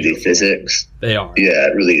and the physics. They are. Yeah,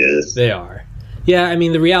 it really is. They are. Yeah, I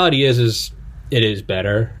mean, the reality is it is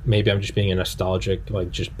better. Maybe I'm just being a nostalgic,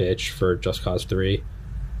 like, just bitch for Just Cause 3.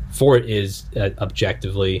 4 is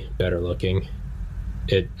objectively better looking.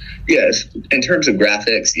 Yes, in terms of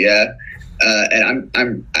graphics, yeah.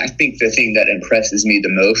 And I think the thing that impresses me the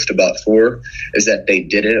most about 4 is that they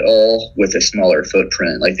did it all with a smaller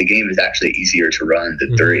footprint. Like, the game is actually easier to run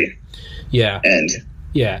than 3. Yeah. And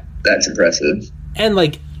that's impressive. And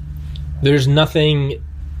like, there's nothing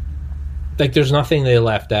they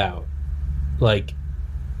left out. Like,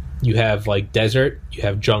 you have like desert, you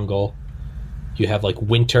have jungle, you have like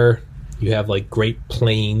winter, you have like Great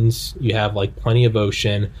Plains, you have like plenty of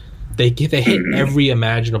ocean. They hit every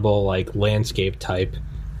imaginable like landscape type.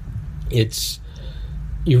 They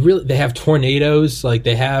have tornadoes, like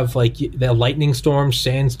they have like the lightning storms,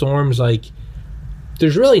 sandstorms. Like,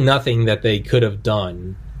 there's really nothing that they could have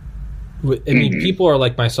done. I mean, people are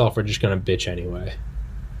like myself are just gonna bitch anyway.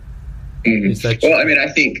 Well, I mean, I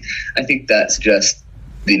think that's just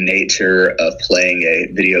the nature of playing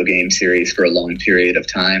a video game series for a long period of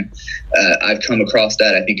time. I've come across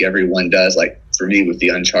that. I think everyone does. Like, for me with the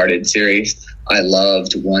Uncharted series, I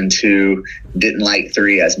loved 1, 2, didn't like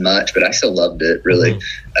 3 as much, but I still loved it, really.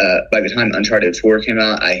 By the time Uncharted 4 came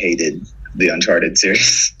out, I hated the Uncharted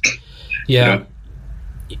series. Yeah.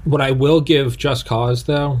 What I will give Just Cause,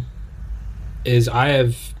 though, is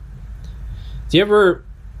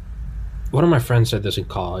one of my friends said this in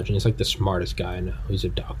college, and he's like the smartest guy I know. He's a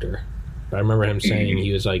doctor. But I remember him saying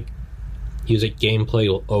he was like, gameplay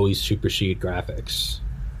will always supersede graphics.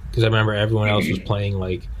 Because I remember everyone else was playing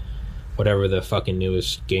like whatever the fucking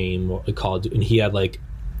newest game called, and he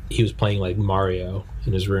was playing like Mario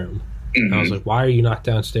in his room. And I was like, why are you not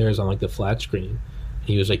downstairs on like the flat screen? And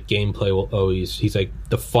he was like, gameplay will always, he's like,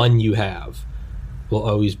 the fun you have will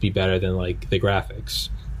always be better than like the graphics.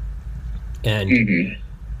 And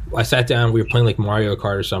I sat down, we were playing like Mario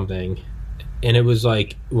Kart or something, and it was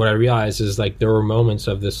like, what I realized is like there were moments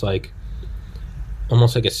of this like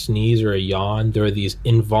almost like a sneeze or a yawn. There were these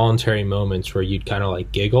involuntary moments where you'd kind of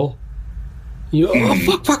like giggle.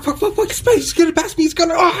 Fuck, space is gonna pass me,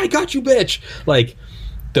 I got you, bitch. Like,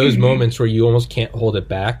 those moments where you almost can't hold it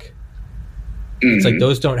back. It's like,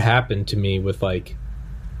 those don't happen to me with like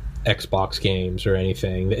Xbox games or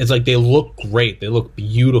anything. It's like, they look great, they look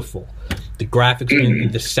beautiful. The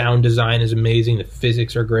graphics, the sound design is amazing, the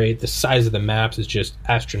physics are great, the size of the maps is just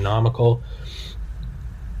astronomical.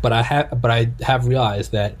 But I have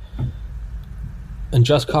realized that in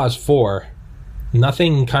Just Cause 4,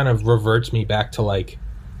 nothing kind of reverts me back to like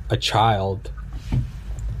a child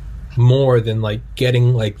more than like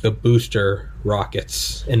getting like the booster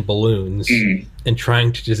rockets and balloons and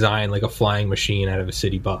trying to design like a flying machine out of a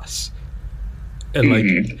city bus. And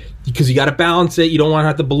like, because you got to balance it, you don't want to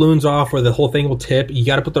have the balloons off or the whole thing will tip. You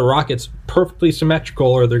got to put the rockets perfectly symmetrical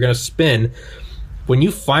or they're going to spin. When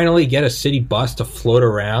you finally get a city bus to float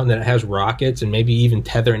around and it has rockets and maybe even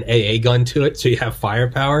tether an AA gun to it so you have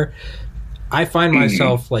firepower, I find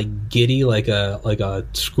myself like giddy like a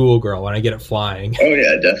schoolgirl when I get it flying. Oh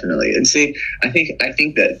yeah, definitely. And see, I think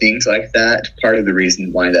that things like that, part of the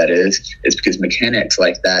reason why that is because mechanics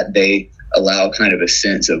like that, they allow kind of a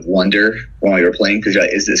sense of wonder while you're playing, because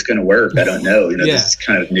is this going to work? I don't know. This is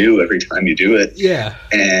kind of new every time you do it. Yeah.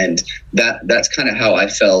 And that's kind of how I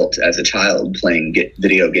felt as a child playing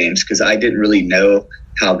video games, because I didn't really know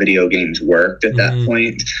how video games worked at that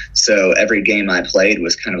point. So every game I played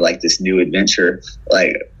was kind of like this new adventure.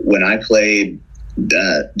 Like when I played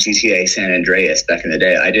GTA San Andreas back in the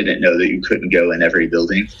day, I didn't know that you couldn't go in every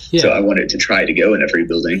building. Yeah. So I wanted to try to go in every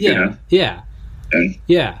building. Yeah. You know? Yeah.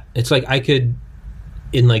 Yeah, it's like I could,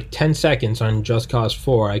 in like 10 seconds on Just Cause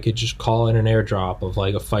 4, I could just call in an airdrop of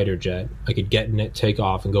like a fighter jet. I could get in it, take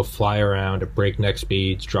off, and go fly around at breakneck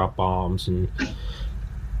speeds, drop bombs,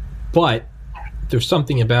 but there's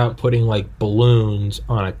something about putting like balloons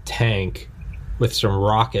on a tank with some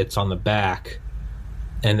rockets on the back,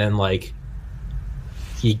 and then like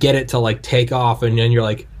you get it to like take off, and then you're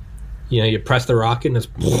like, you press the rocket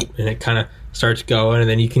and it kind of starts going, and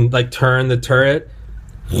then you can like turn the turret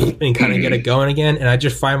and kind of get it going again. And I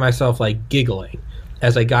just find myself like giggling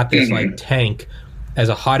as I got this like tank as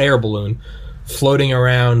a hot air balloon floating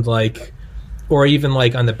around, like, or even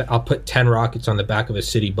like I'll put 10 rockets on the back of a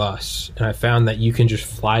city bus, and I found that you can just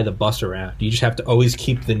fly the bus around. You just have to always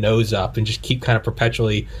keep the nose up and just keep kind of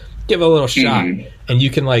perpetually give it a little shot, and you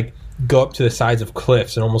can like go up to the sides of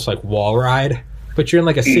cliffs and almost like wall ride, but you're in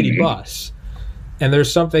like a city bus. And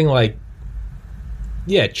there's something like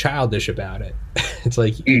childish about it. It's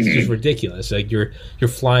like it's just ridiculous. Like you're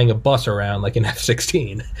flying a bus around like an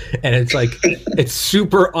F-16, and it's like it's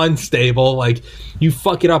super unstable. Like you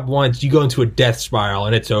fuck it up once, you go into a death spiral,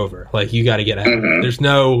 and it's over. Like you got to get out. There's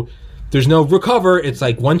no recover. It's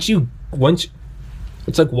like once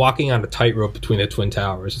it's like walking on a tightrope between the Twin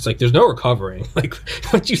Towers. It's like there's no recovering. Like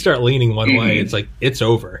once you start leaning one way, it's like it's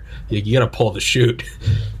over. You got to pull the chute.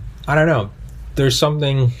 I don't know. There's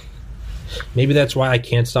something. Maybe that's why I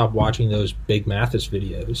can't stop watching those Big Mathis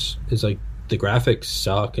videos. It's like the graphics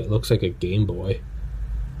suck. It looks like a Game Boy,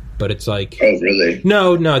 but it's like, oh really?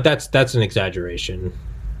 No, that's an exaggeration.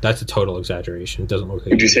 That's a total exaggeration. It doesn't look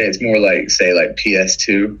like. Would you say it's more like, say, like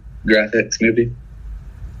PS2 graphics, maybe?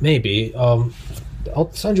 Maybe. I'll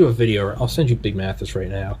send you a video. I'll send you Big Mathis right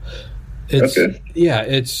now. It's, okay. Yeah,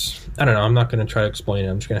 it's. I don't know. I'm not going to try to explain it.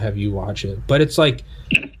 I'm just going to have you watch it. But it's like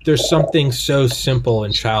there's something so simple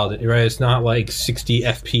and childish, right? It's not like 60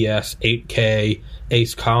 FPS, 8K,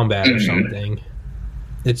 Ace Combat or something.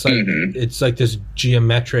 It's like it's like this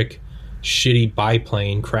geometric, shitty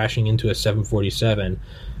biplane crashing into a 747.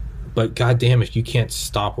 But goddamn, if you can't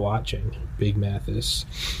stop watching Big Mathis,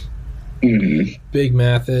 Big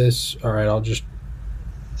Mathis. All right, I'll just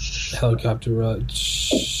helicopter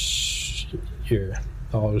here.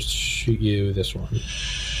 I'll just shoot you this one.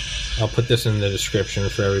 I'll put this in the description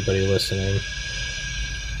for everybody listening.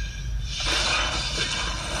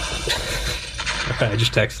 I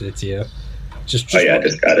just texted it to you. Just I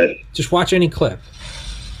just got it. Just watch any clip.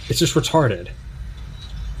 It's just retarded.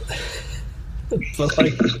 But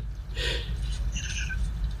like,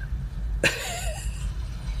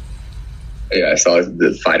 I saw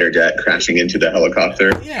the fighter jet crashing into the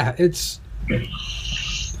helicopter. Yeah, it's.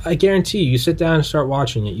 I guarantee you sit down and start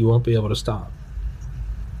watching it, you won't be able to stop.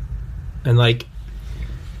 And like,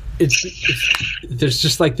 it's there's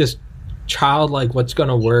just like this childlike, what's going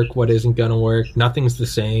to work, what isn't going to work. Nothing's the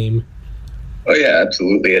same. Oh yeah,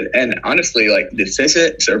 absolutely. And honestly, like the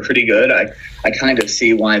physics are pretty good. I kind of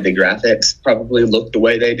see why the graphics probably look the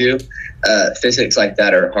way they do. Physics like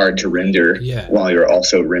that are hard to render while you're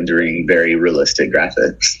also rendering very realistic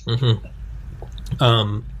graphics.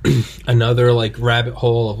 Another like rabbit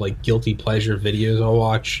hole of like guilty pleasure videos I'll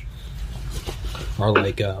watch are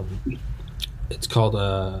like it's called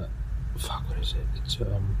what is it? It's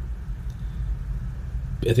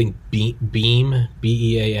I think Beam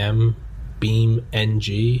BEAM Beam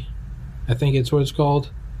NG, I think it's what it's called.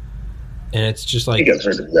 And it's just like, I think I've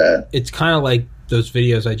heard of that. It's kind of like those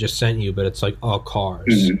videos I just sent you, but it's like all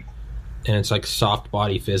cars, and it's like soft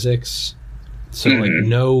body physics. So like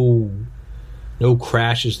no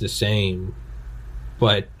crash is the same.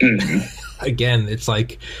 But again, it's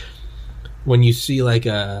like when you see like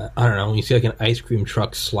when you see like an ice cream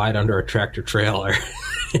truck slide under a tractor trailer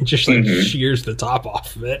and just like shears the top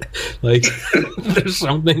off of it. Like there's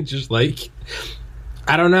something just like,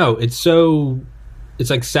 I don't know. It's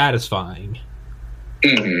like satisfying.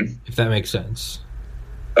 If that makes sense.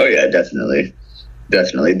 Oh yeah, definitely.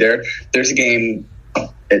 There's a game,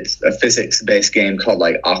 it's a physics-based game called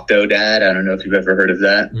like Octodad. I don't know if you've ever heard of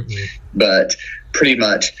that. But pretty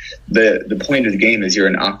much the point of the game is you're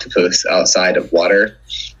an octopus outside of water,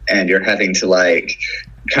 and you're having to like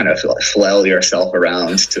kind of flail yourself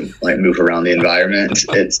around to like move around the environment.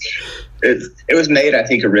 It was made, I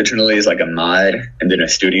think, originally as like a mod, and then a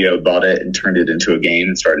studio bought it and turned it into a game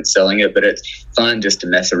and started selling it. But it's fun just to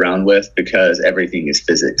mess around with because everything is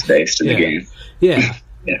physics based in the game. Yeah.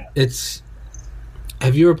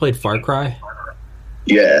 Have you ever played Far Cry?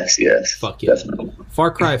 Yes. Fuck yeah. Definitely.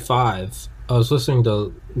 Far Cry 5. I was listening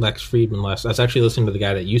to Lex Friedman last. I was actually listening to the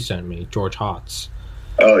guy that you sent me, George Hotz.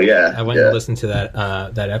 Oh yeah. I went and listened to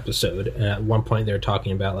that episode, and at one point they were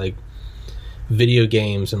talking about like video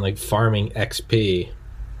games and like farming XP,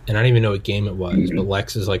 and I don't even know what game it was, but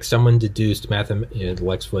Lex is like, someone deduced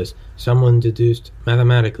Lex voice, someone deduced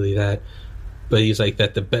mathematically that, but he's like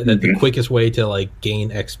that the quickest way to like gain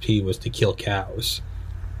XP was to kill cows.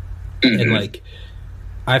 And like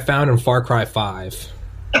I found in Far Cry 5,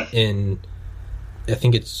 I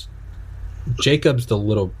think it's Jacob's the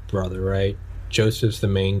little brother, right? Joseph's the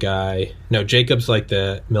main guy. No, Jacob's like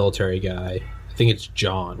the military guy. I think it's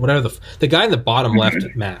John. Whatever the guy in the bottom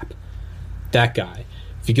left map. That guy.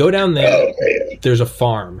 If you go down there, there's a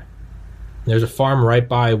farm. There's a farm right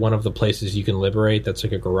by one of the places you can liberate. That's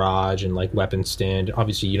like a garage and like weapon stand.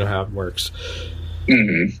 Obviously, you know how it works.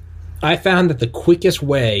 I found that the quickest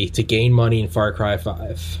way to gain money in Far Cry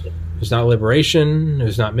 5 was not liberation. It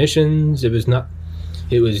was not missions. It was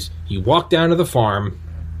you walk down to the farm.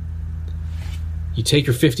 You take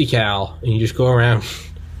your 50 cal and you just go around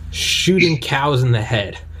shooting cows in the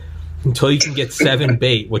head until you can get 7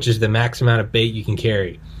 bait, which is the max amount of bait you can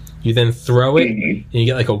carry. You then throw it, and you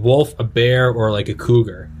get like a wolf, a bear, or like a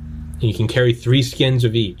cougar. And you can carry 3 skins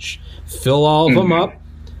of each. Fill all of them up,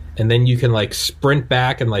 and then you can like sprint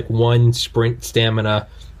back and like 1 sprint stamina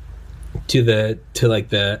to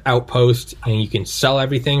the outpost, and you can sell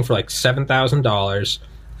everything for like $7,000.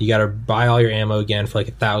 You got to buy all your ammo again for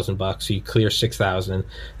like $1,000, so you clear 6,000.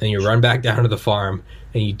 Then you run back down to the farm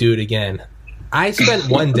and you do it again. I spent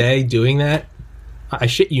one day doing that. I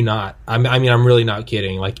shit you not. I mean, I'm really not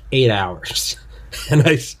kidding. Like 8 hours. And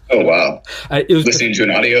oh wow! It was listening to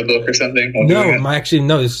an audiobook or something. No.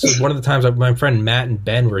 This is one of the times my friend Matt and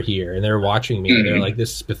Ben were here, and they were watching me. And they were like,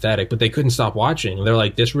 "This is pathetic," but they couldn't stop watching. They're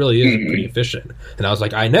like, "This really is pretty efficient." And I was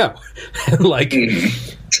like, "I know." And like,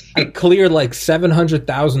 I cleared like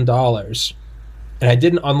 $700,000, and I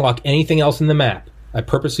didn't unlock anything else in the map. I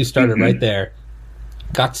purposely started right there,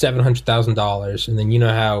 got $700,000, and then you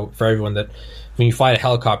know how for everyone that. When you fly a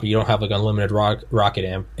helicopter, you don't have like unlimited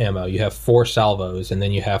rocket ammo. You have 4 salvos, and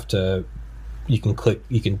then you can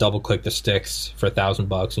double click the sticks for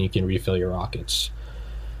 $1,000, and you can refill your rockets.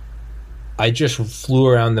 I just flew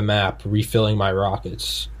around the map refilling my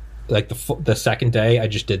rockets. Like the second day, I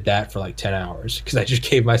just did that for like 10 hours because I just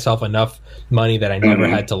gave myself enough money that I never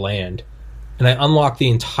had to land, and I unlocked the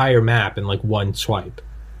entire map in like 1 swipe.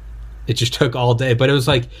 It just took all day, but it was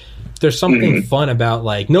like there's something fun about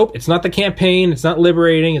like, nope, it's not the campaign, it's not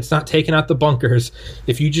liberating, it's not taking out the bunkers.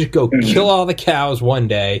 If you just go kill all the cows one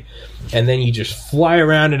day, and then you just fly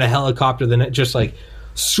around in a helicopter, then just like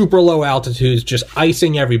super low altitudes, just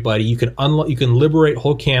icing everybody. You can liberate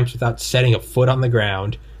whole camps without setting a foot on the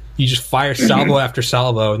ground. You just fire salvo after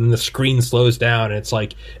salvo, and then the screen slows down, and it's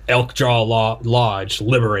like Elk Jaw Lodge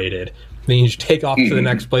liberated. Then you just take off to the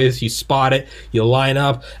next place, you spot it, you line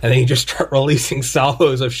up, and then you just start releasing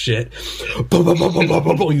salvos of shit. Boom, boom, boom, boom, boom,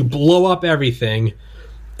 boom, boom. You blow up everything,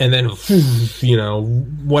 and then, you know,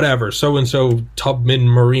 whatever, so-and-so Tubman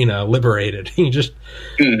Marina liberated. You just,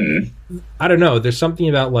 I don't know, there's something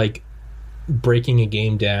about, like, breaking a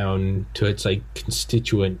game down to its, like,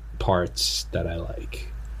 constituent parts that I like.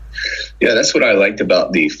 Yeah, that's what I liked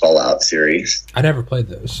about the Fallout series. I never played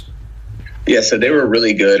those. Yeah, so they were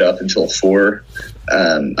really good up until 4.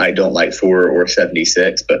 I don't like 4 or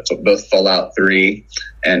 76, but both Fallout 3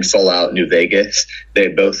 and Fallout New Vegas, they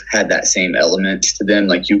both had that same element to them.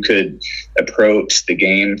 Like you could approach the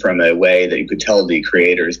game from a way that you could tell the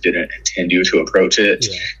creators didn't intend you to approach it,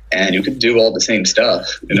 and you could do all the same stuff.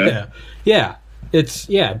 You know? Yeah. It's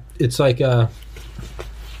like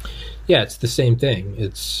it's the same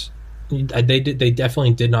thing. They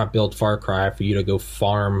definitely did not build Far Cry for you to go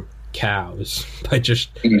farm cows by just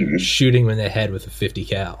shooting them in the head with a 50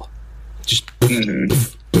 cal. Just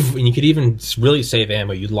and you could even really save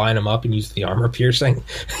ammo. You'd line them up and use the armor piercing.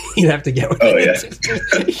 You'd have to get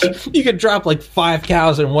you could drop like 5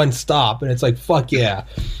 cows in one stop, and it's like, fuck yeah.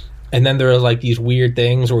 And then there are like these weird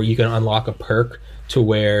things where you can unlock a perk to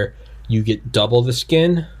where you get double the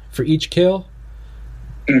skin for each kill.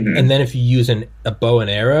 And then if you use a bow and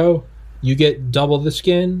arrow, you get double the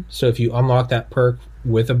skin. So if you unlock that perk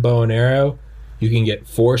with a bow and arrow, you can get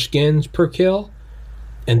 4 skins per kill.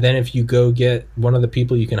 And then if you go get one of the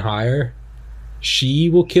people you can hire, she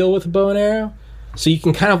will kill with a bow and arrow. So you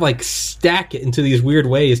can kind of like stack it into these weird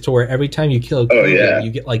ways to where every time you kill a cougar,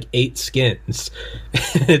 you get like 8 skins.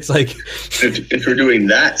 It's like if you're doing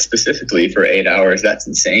that specifically for 8 hours, that's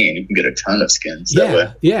insane. You can get a ton of skins.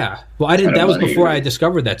 Yeah. Well, I didn't. That was before I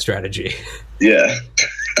discovered that strategy. Yeah.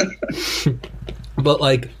 But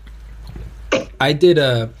like, I did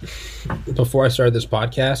before I started this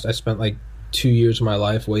podcast, I spent like 2 years of my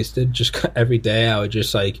life wasted. Just every day, I would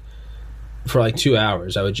just like, for like 2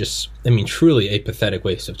 hours, I would just, I mean, truly a pathetic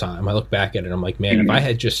waste of time. I look back at it and I'm like, man, if I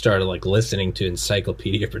had just started like listening to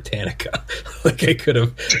Encyclopedia Britannica, like I could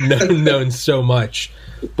have known so much.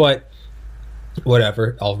 But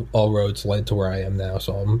whatever, all roads led to where I am now,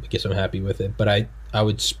 so I guess I'm happy with it. But I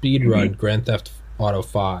would speed run Grand Theft Auto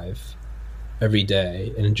 5 every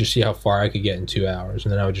day and just see how far I could get in 2 hours.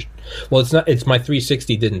 And then I would just, it's my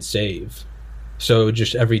 360 didn't save. So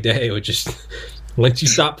just every day it would just, once you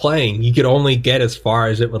stop playing, you could only get as far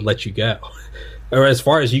as it would let you go, or as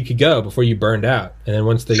far as you could go before you burned out. And then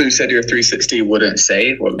once so you said your 360 wouldn't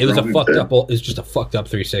save? It was just a fucked up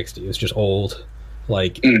 360. It was just old,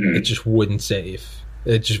 like it just wouldn't save.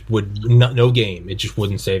 It just would no game. It just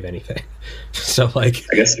wouldn't save anything. So like,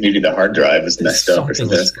 I guess maybe the hard drive was messed up or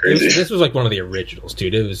something. That's crazy. This was like one of the originals,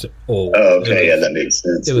 dude. It was old. Oh, okay, that makes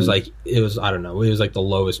sense. It was I don't know. It was like the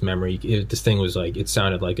lowest memory. This thing was like, it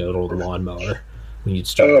sounded like an old lawnmower when you'd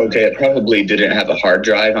start. Oh, okay. It probably didn't have a hard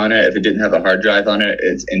drive on it. If it didn't have a hard drive on it,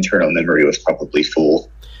 its internal memory was probably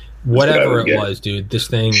full. Whatever it was, dude. This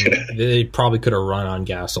thing, they probably could have run on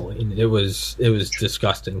gasoline. It was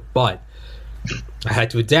disgusting, but I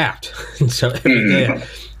had to adapt. And so every day,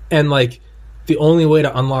 and like the only way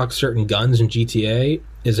to unlock certain guns in GTA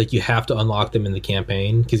is like you have to unlock them in the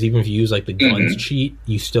campaign, because even if you use like the guns cheat,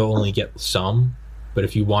 you still only get some. But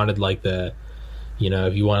if you wanted like the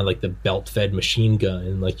belt fed machine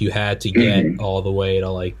gun, like you had to get all the way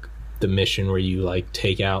to like the mission where you like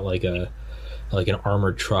take out like an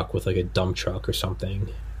armored truck with like a dump truck or something.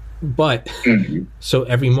 But so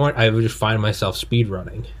every morning I would just find myself speed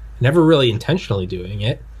running. Never really intentionally doing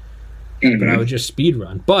it, but I would just speed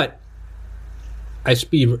run. But I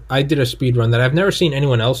did a speed run that I've never seen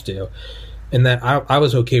anyone else do, and that I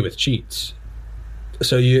was okay with cheats.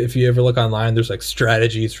 So if you ever look online, there's like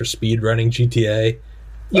strategies for speed running GTA.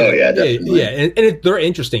 Definitely. And they're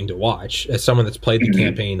interesting to watch as someone that's played the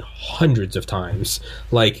campaign hundreds of times,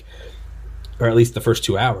 like, or at least the first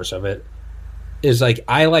 2 hours of it. Is like,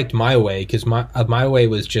 I liked my way because my way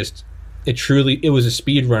was just. It was a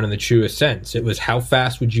speed run in the truest sense. It was how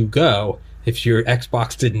fast would you go if your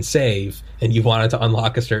Xbox didn't save and you wanted to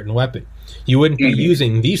unlock a certain weapon. You wouldn't be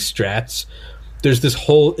using these strats. There's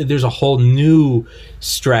a whole new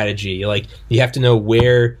strategy. Like, you have to know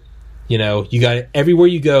where, you got everywhere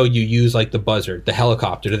you go, you use like the buzzard, the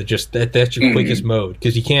helicopter, that's your quickest mode,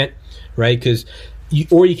 because you can't, right? Because you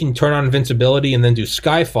can turn on invincibility and then do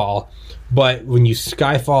Skyfall. But when you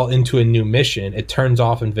Skyfall into a new mission, it turns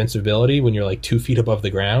off invincibility when you're like 2 feet above the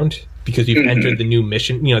ground, because you've entered the new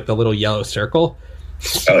mission, like the little yellow circle.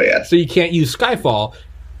 Oh, yeah. So you can't use Skyfall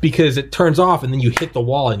because it turns off and then you hit the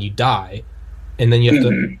wall and you die. And then you have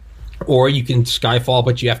to, or you can Skyfall,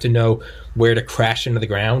 but you have to know where to crash into the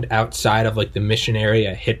ground outside of like the mission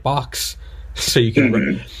area hitbox. So you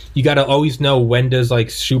can, you got to always know when does like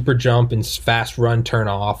super jump and fast run turn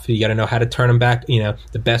off. You got to know how to turn them back,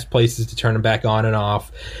 the best places to turn them back on and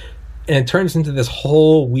off. And it turns into this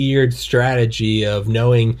whole weird strategy of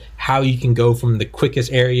knowing how you can go from the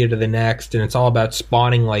quickest area to the next. And it's all about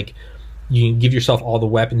spawning, like, you can give yourself all the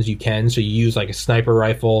weapons you can. So you use like a sniper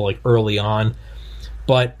rifle like early on.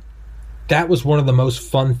 But that was one of the most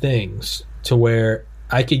fun things, to where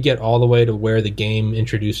I could get all the way to where the game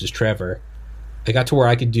introduces Trevor. I got to where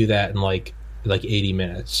I could do that in like 80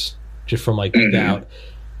 minutes, just from like without.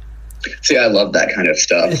 See, I love that kind of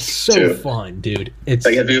stuff. It's so fun, dude. It's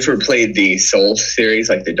like, have you ever played the Souls series,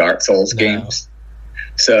 like the Dark Souls games?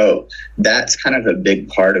 So that's kind of a big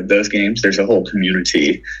part of those games. There's a whole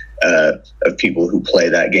community of people who play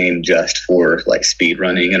that game just for like speed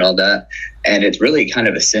running and all that. And it's really kind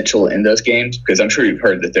of essential in those games because I'm sure you've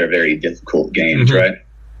heard that they're very difficult games, right?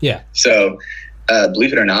 Yeah. So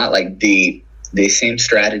believe it or not, like the same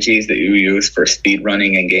strategies that you use for speed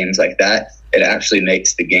running and games like that, it actually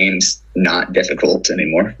makes the games not difficult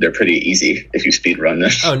anymore. They're pretty easy if you speed run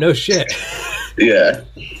them. Oh, no shit. Yeah.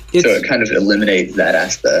 So it kind of eliminates that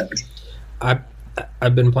aspect.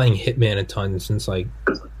 I've been playing Hitman a ton since like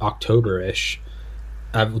October-ish.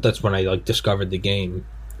 That's when I like discovered the game.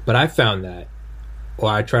 But I found that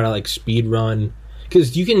while I try to like speed run,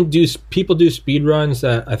 because you can do, people do speed runs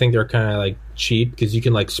that I think they're kind of like cheap because you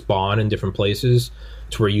can like spawn in different places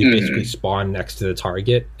to where you basically spawn next to the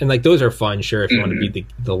target, and like those are fun, sure, if you want to beat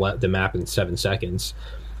the map in 7 seconds.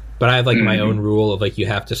 But I have like my own rule of like you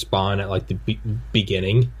have to spawn at like the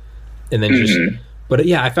beginning, and then just. But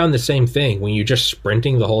yeah, I found the same thing when you're just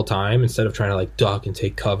sprinting the whole time instead of trying to like duck and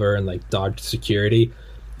take cover and like dodge security.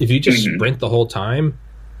 If you just sprint the whole time,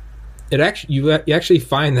 it actually you actually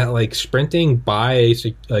find that like sprinting by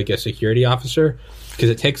a security officer, because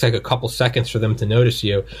it takes like a couple seconds for them to notice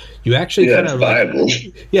you. You actually kind of viable.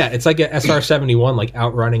 It's like a SR-71 like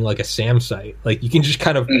outrunning like a SAM site. Like you can just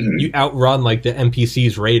kind of you outrun like the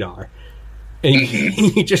NPC's radar, and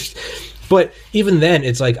you just. But even then,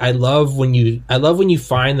 it's like I love when you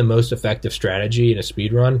find the most effective strategy in a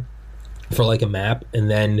speed run for like a map, and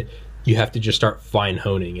then you have to just start fine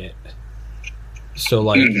honing it. So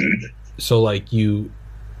like you,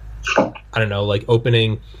 I don't know, like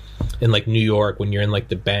opening in like New York when you're in like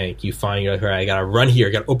the bank, you find you're like, all right, I gotta run here,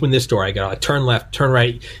 I gotta open this door, I gotta turn left, turn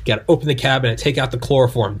right, gotta open the cabinet, take out the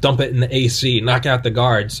chloroform, dump it in the AC, knock out the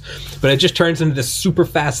guards. But it just turns into this super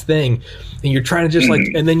fast thing, and you're trying to just like,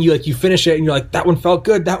 and then you finish it and you're like, that one felt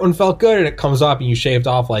good, and it comes up and you shaved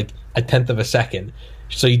off like 1/10 of a second.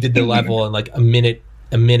 So you did the level in like a minute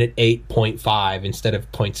 8.5 instead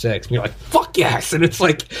of 0.6, and you're like, fuck yes. And it's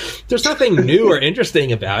like there's nothing new or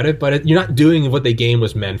interesting about it, but you're not doing what the game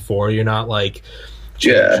was meant for. You're not like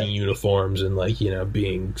changing uniforms and like,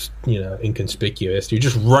 being, inconspicuous. You're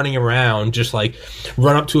just running around, just like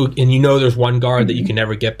run up to and there's one guard that you can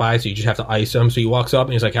never get by, so you just have to ice him. So he walks up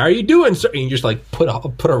and he's like, how are you doing, sir? And you just like put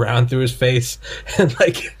a round through his face and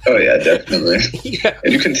like oh yeah, definitely.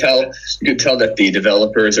 And you can tell that the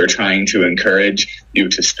developers are trying to encourage you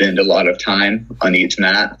to spend a lot of time on each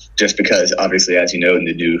map, just because obviously, as you know, in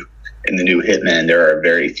the new Hitman, there are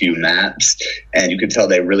very few maps, and you can tell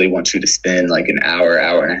they really want you to spend like an hour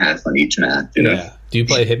and a half on each map. You know? Yeah. Do you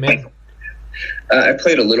play Hitman? I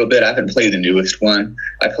played a little bit. I haven't played the newest one.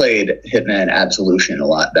 I played Hitman Absolution a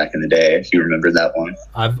lot back in the day, if you remember that one.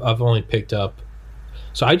 I've only picked up.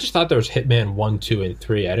 So I just thought there was Hitman 1, 2, and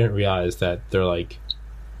 3. I didn't realize that they're like.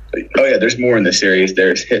 Oh yeah, there's more in the series.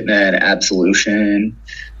 There's Hitman Absolution.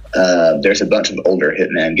 There's a bunch of older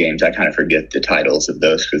Hitman games. I kind of forget the titles of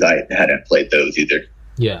those because I hadn't played those either.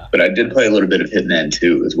 Yeah. But I did play a little bit of Hitman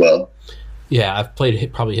 2 as well. Yeah, I've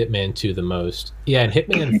played probably Hitman 2 the most. Yeah, and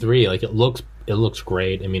Hitman 3, like it looks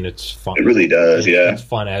great. I mean, it's fun. It really does, yeah. It's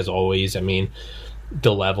fun as always. I mean,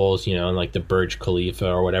 the levels, and like the Burj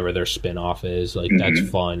Khalifa or whatever their spin-off is, like that's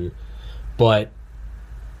fun. But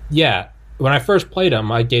yeah, when I first played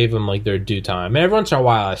them, I gave them like their due time. And every once in a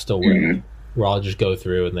while I still will. Where I'll just go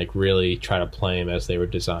through and like really try to play them as they were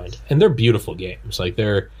designed. And they're beautiful games. Like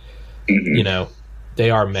they're,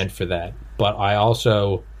 they are meant for that. But I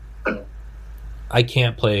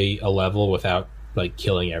can't play a level without like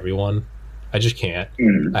killing everyone. I just can't.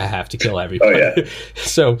 I have to kill everybody. Oh, yeah.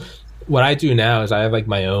 So what I do now is I have like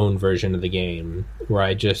my own version of the game where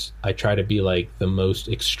I try to be like the most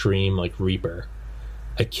extreme like Reaper.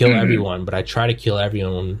 I kill everyone, but I try to kill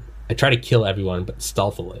everyone. But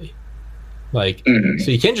stealthily. Like,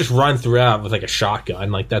 so you can't just run throughout with like a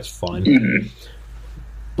shotgun. Like that's fun.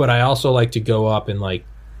 But I also like to go up and like,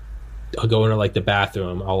 I'll go into like the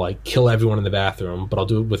bathroom. I'll like kill everyone in the bathroom, but I'll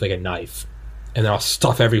do it with like a knife. And then I'll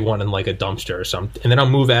stuff everyone in like a dumpster or something. And then I'll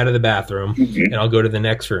move out of the bathroom and I'll go to the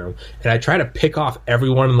next room. And I try to pick off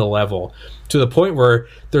everyone in the level to the point where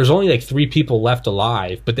there's only like 3 people left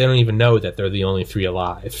alive, but they don't even know that they're the only 3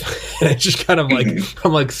 alive. And it's just kind of like,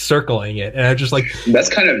 I'm like circling it. And I just like... That's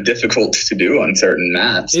kind of difficult to do on certain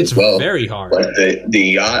maps as well. It's very hard. Like the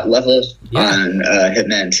yacht level on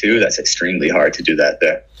Hitman 2, that's extremely hard to do that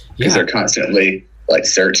there. Because they're constantly like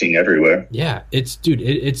searching everywhere. Yeah, it's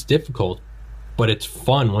difficult. But it's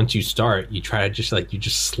fun once you start. You try to just like, you're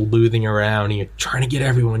just sleuthing around and you're trying to get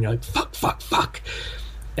everyone. You're like, fuck.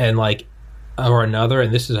 And like, or another,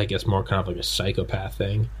 and this is, I guess, more kind of like a psychopath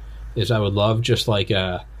thing, is I would love just like,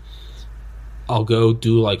 I'll go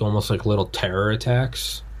do like almost like little terror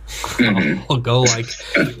attacks I'll go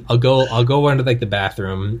into like the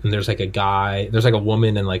bathroom, and there's like a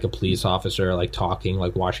woman and like a police officer like talking,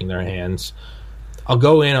 like washing their hands. I'll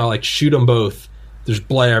go in, I'll like shoot them both. There's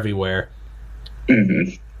blood everywhere.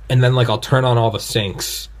 And then like I'll turn on all the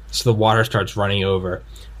sinks so the water starts running over.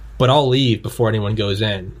 But I'll leave before anyone goes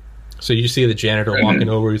in. So you see the janitor walking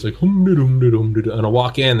over, he's like, and I'll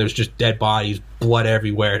walk in, there's just dead bodies, blood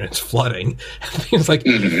everywhere, and it's flooding. And he's like,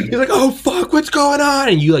 oh fuck, what's going on?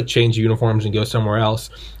 And you like change uniforms and go somewhere else.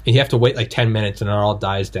 And you have to wait like 10 minutes and it all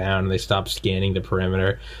dies down and they stop scanning the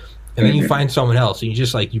perimeter. And then you find someone else, and you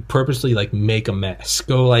just like, you purposely like make a mess.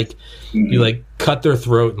 Go like, you like cut their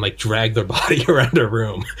throat and like drag their body around a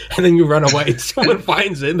room, and then you run away. Someone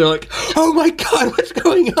finds it, and they're like, "Oh my god, what's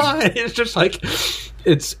going on?" It's just like,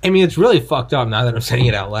 it's really fucked up now that I'm saying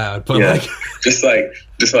it out loud. But like, just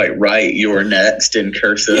like write "you're next" in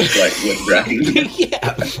cursive, like with writing.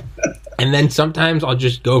 Yeah. And then sometimes I'll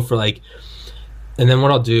just go for like, and then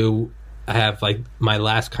what I'll do, I have like my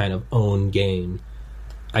last kind of own game.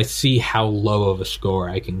 I see how low of a score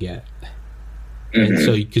I can get. And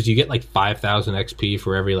so, because you get like 5,000 XP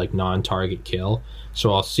for every like non-target kill.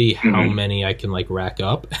 So I'll see how many I can like rack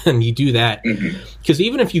up. And you do that. Because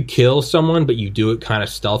even if you kill someone, but you do it kind of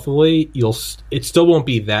stealthily, it still won't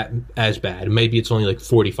be that as bad. Maybe it's only like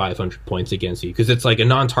 4,500 points against you. Because it's like a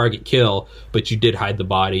non-target kill, but you did hide the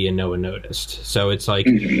body and no one noticed. So it's like,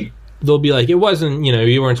 they'll be like, it wasn't,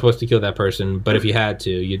 you weren't supposed to kill that person. But if you had to,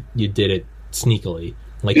 you did it sneakily.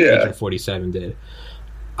 Like Agent 47 did.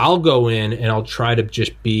 I'll go in and I'll try to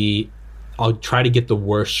get the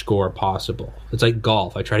worst score possible. It's like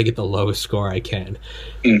golf. I try to get the lowest score I can.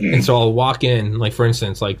 And so I'll walk in, like for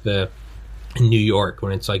instance, like in New York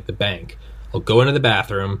when it's like the bank. I'll go into the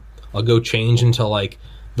bathroom. I'll go change until like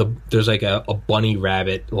there's like a bunny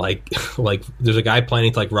rabbit, like there's a guy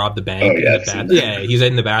planning to like rob the bank. He's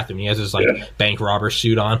in the bathroom. He has his like bank robber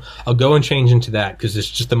suit on. I'll go and change into that because it's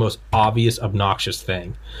just the most obvious, obnoxious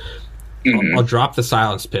thing. I'll drop the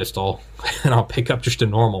silenced pistol and I'll pick up just a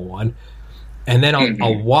normal one, and then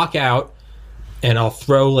I'll walk out and I'll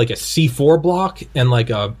throw like a C4 block and like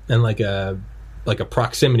a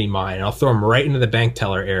proximity mine. And I'll throw them right into the bank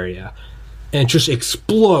teller area. And it just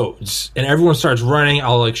explodes, and everyone starts running.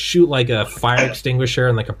 I'll like shoot like a fire extinguisher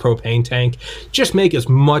and like a propane tank, just make as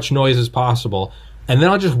much noise as possible, and then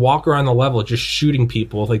I'll just walk around the level, just shooting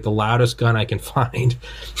people with like the loudest gun I can find.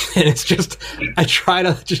 And it's just, I try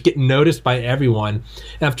to just get noticed by everyone,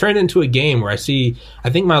 and I've turned it into a game where I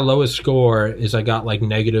think my lowest score is I got like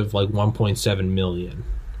negative like 1.7 million,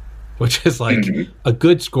 which is like a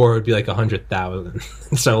good score would be like 100,000.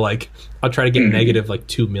 So like I'll try to get negative like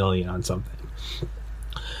 2 million on something.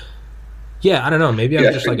 Yeah, I don't know. Maybe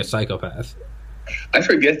I'm just like a psychopath. I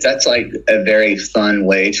forget that's like a very fun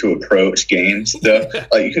way to approach games. Though,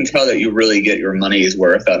 like you can tell that you really get your money's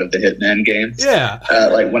worth out of the Hitman games. Yeah.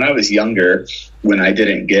 Like when I was younger, when I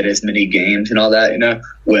didn't get as many games and all that,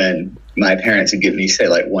 when my parents would give me say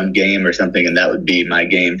like one game or something, and that would be my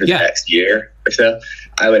game for the next year or so,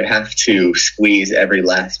 I would have to squeeze every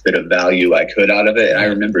last bit of value I could out of it. And I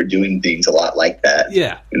remember doing things a lot like that.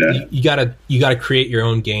 Yeah. You gotta create your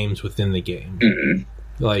own games within the game.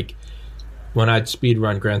 Like when I'd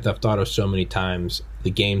speedrun Grand Theft Auto so many times,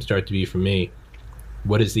 the game started to be for me,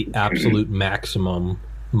 what is the absolute maximum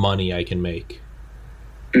money I can make?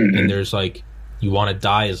 And there's like, you want to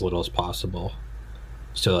die as little as possible.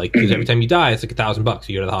 So like, because every time you die, it's like $1,000.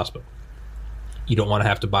 You go to the hospital. You don't want to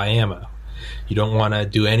have to buy ammo. You don't want to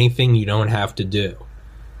do anything you don't have to do.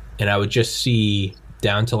 And I would just see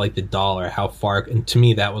down to like the dollar how far, and to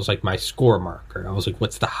me that was like my score marker. I was like,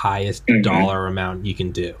 what's the highest dollar amount you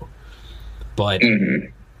can do? But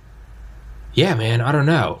yeah, man, I don't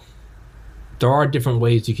know. There are different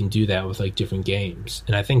ways you can do that with like different games,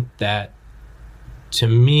 and I think that to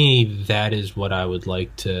me that is what I would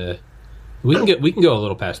like to. We can go a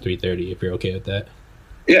little past 3:30 if you're okay with that.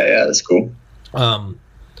 Yeah, that's cool. I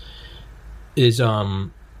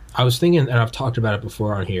was thinking, and I've talked about it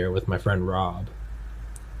before on here with my friend Rob.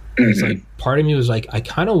 It's like, part of me was like, I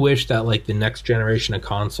kind of wish that like the next generation of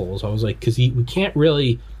consoles, I was like, because we can't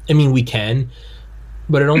really, I mean, we can,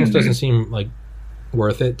 but it almost doesn't seem like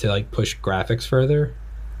worth it to like push graphics further.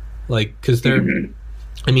 Like, because they're,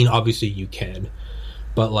 I mean, obviously you can,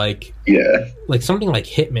 but like, like something like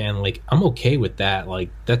Hitman, like I'm okay with that. Like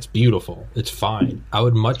that's beautiful. It's fine. I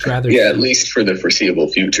would much rather. Yeah, at least for the foreseeable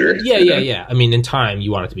future. Yeah. I mean, in time,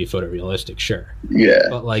 you want it to be photorealistic, sure. Yeah.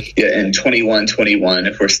 But like, in 21,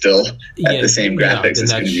 if we're still at the same graphics,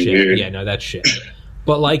 it's going to be weird. Yeah, no, that's shit.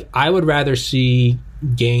 But like, I would rather see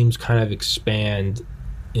games kind of expand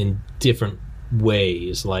in different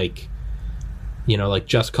ways. Like like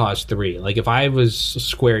Just Cause 3. Like if I was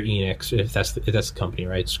Square Enix, if that's the company,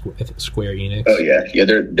 right? Square Enix. Oh yeah,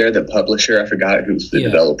 they're the publisher. I forgot who's the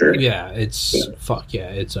developer. Yeah, it's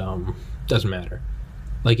doesn't matter.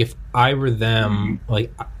 Like if I were them,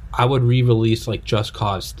 like I would re-release like Just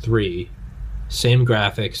Cause 3, same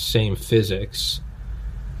graphics, same physics,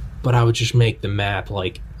 but I would just make the map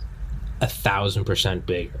like 1,000%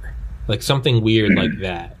 bigger, like something weird like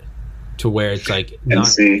that, to where it's like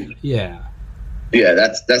that's kind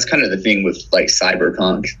of the thing with like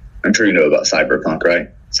Cyberpunk. I'm sure you know about Cyberpunk, right?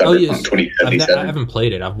 Cyberpunk 2077. I haven't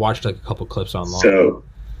played it. I've watched like a couple clips online.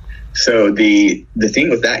 So the thing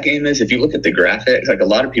with that game is, if you look at the graphics, like a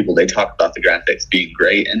lot of people, they talk about the graphics being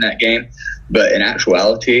great in that game, but in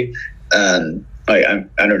actuality, I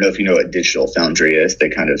don't know if you know what Digital Foundry is. They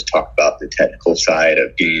kind of talk about the technical side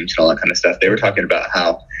of games and all that kind of stuff. They were talking about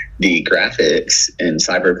how the graphics in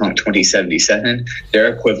Cyberpunk 2077, they're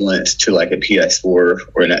equivalent to like a PS4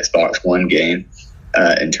 or an Xbox One game.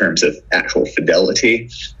 In terms of actual fidelity.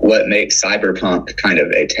 What makes Cyberpunk kind of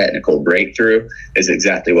a technical breakthrough is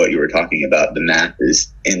exactly what you were talking about. The map is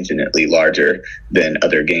infinitely larger than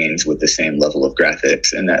other games with the same level of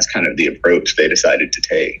graphics, and that's kind of the approach they decided to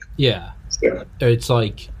take. Yeah. So. It's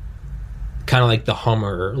like kind of like the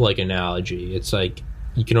Hummer like analogy. It's like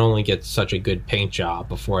you can only get such a good paint job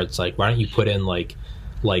before it's like, why don't you put in like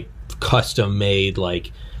custom made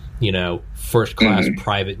first class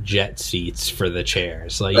private jet seats for the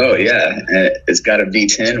chairs. Like, oh yeah, it's got a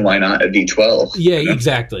V10. Why not a V12? Yeah,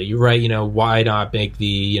 exactly. You're right. Why not make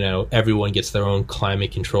the everyone gets their own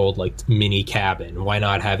climate controlled like mini cabin? Why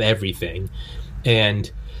not have everything?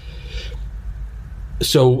 And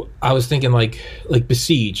so I was thinking like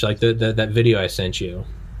Besiege, like that video I sent you.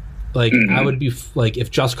 Like I would be like,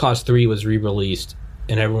 if Just Cause 3 was re-released.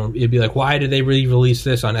 And everyone, it'd be like, why did they re-release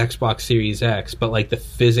this on Xbox Series X? But like the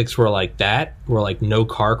physics were like that, where like no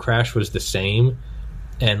car crash was the same,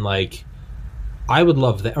 and like I would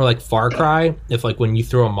love that. Or like Far Cry, if like when you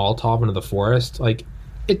throw a Molotov into the forest, like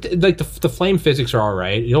it like the flame physics are all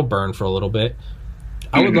right. It'll burn for a little bit.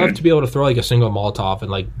 I would love to be able to throw like a single Molotov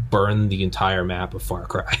and like burn the entire map of Far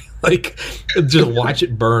Cry. Like just watch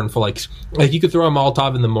it burn for like you could throw a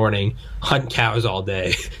Molotov in the morning, hunt cows all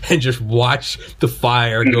day, and just watch the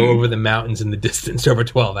fire go over the mountains in the distance over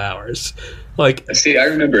 12 hours. Like, see, I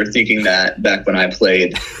remember thinking that back when I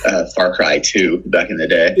played Far Cry 2 back in the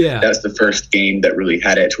day. Yeah. That was the first game that really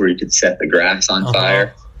had it to where you could set the grass on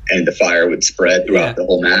fire and the fire would spread throughout the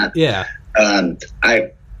whole map. Yeah.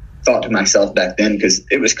 I thought to myself back then, because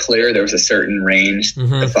it was clear there was a certain range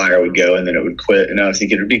the fire would go and then it would quit, and I was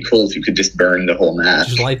thinking it would be cool if you could just burn the whole map,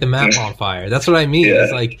 just light the map on fire. That's what I mean.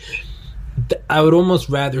 It's like I would almost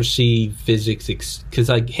rather see physics because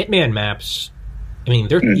like Hitman maps, I mean,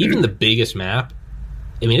 they're even the biggest map,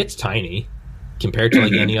 I mean, it's tiny compared to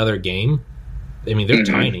like any other game. I mean, they're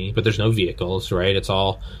tiny, but there's no vehicles, right? It's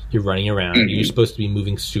all you're running around. You're supposed to be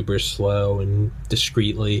moving super slow and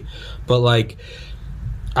discreetly, but like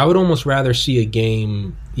I would almost rather see a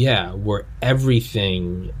game, where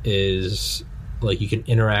everything is like you can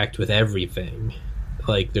interact with everything.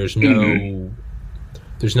 Like there's no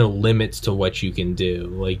limits to what you can do.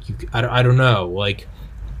 Like I don't know. Like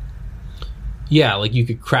like you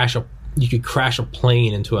could crash a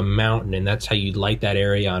plane into a mountain, and that's how you'd light that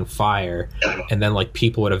area on fire, and then like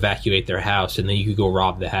people would evacuate their house, and then you could go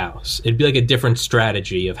rob the house. It'd be like a different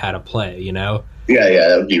strategy of how to play, Yeah,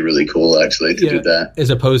 that would be really cool, actually, to do that. As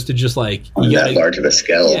opposed to just, like... on that large of a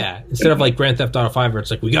scale. Yeah, instead of, like, Grand Theft Auto 5, where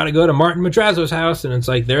it's like, we gotta go to Martin Madrazo's house, and it's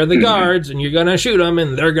like, they're the guards, and you're gonna shoot them,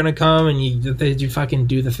 and they're gonna come, and you fucking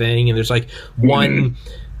do the thing, and there's, like, one,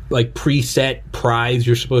 like, preset prize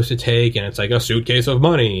you're supposed to take, and it's, like, a suitcase of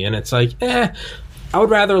money, and it's like, I would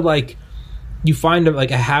rather, like, you find,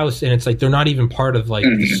 like, a house, and it's, like, they're not even part of, like,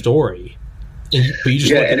 the story. But you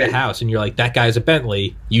just look at the house and you're like, that guy's a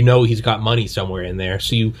Bentley. He's got money somewhere in there.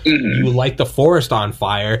 So you light the forest on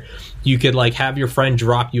fire. You could like have your friend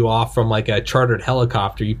drop you off from like a chartered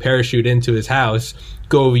helicopter. You parachute into his house,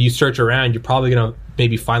 go, you search around. You're probably going to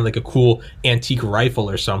maybe find like a cool antique rifle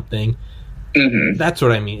or something. That's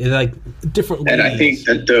what I mean. It's like different ways. And I think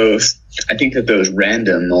that those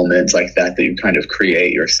random moments like that you kind of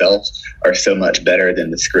create yourself are so much better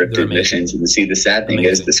than the scripted missions. And see, the sad thing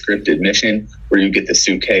is the scripted mission where you get the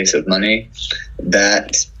suitcase of money,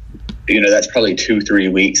 that's probably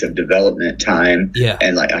 2-3 weeks of development time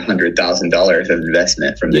and like $100,000 of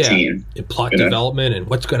investment from the team. Plot development and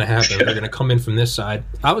what's going to happen. They're going to come in from this side.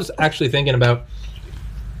 I was actually thinking about,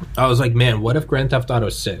 I was like, man, what if Grand Theft Auto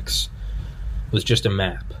 6 was just a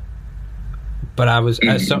map, But I was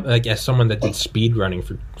as someone that did speed running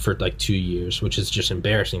for like 2 years, which is just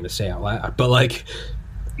embarrassing to say out loud. But like,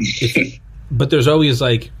 but there's always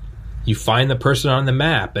like, you find the person on the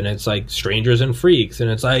map, and it's like strangers and freaks, and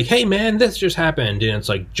it's like, hey man, this just happened, and it's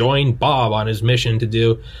like join Bob on his mission to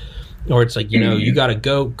do, or it's like, you know, you gotta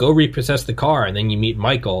go repossess the car, and then you meet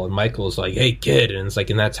Michael, and Michael's like, hey kid, and it's like,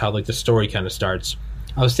 and that's how like the story kind of starts.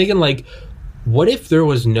 I was thinking like, what if there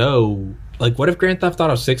was no, like, what if Grand Theft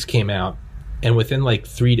Auto 6 came out, and within like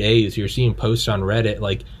 3 days you're seeing posts on Reddit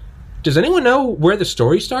like, does anyone know where the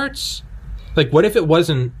story starts? Like, what if it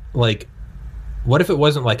wasn't like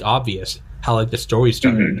obvious how like the story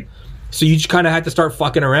started? So you just kind of had to start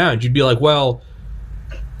fucking around. You'd be like, well,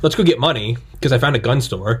 let's go get money because I found a gun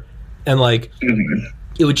store, and like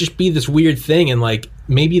it would just be this weird thing. And like,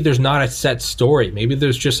 maybe there's not a set story, maybe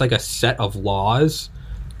there's just like a set of laws.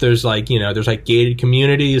 There's like, you know, there's like gated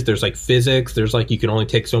communities, there's like physics, there's like, you can only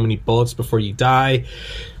take so many bullets before you die.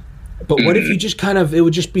 But what if you just kind of, it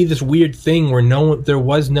would just be this weird thing where there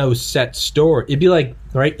was no set story. It'd be like,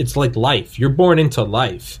 right, it's like life. You're born into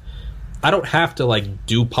life. I don't have to like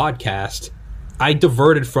do podcast. I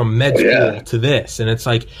diverted from med school to this, and it's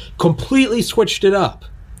like completely switched it up.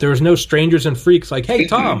 There was no strangers and freaks like, hey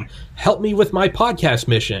Tom, help me with my podcast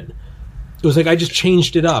mission. It was like, I just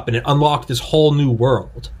changed it up, and it unlocked this whole new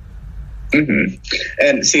world.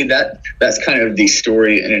 And see, that's kind of the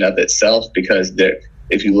story in and of itself, because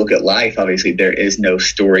if you look at life, obviously there is no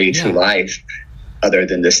story to life other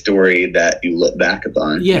than the story that you look back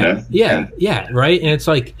upon. Yeah, you know? Right? And it's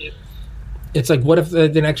like, what if the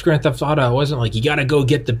next Grand Theft Auto wasn't like, you got to go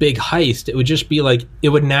get the big heist? It would just be like, it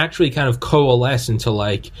would naturally kind of coalesce into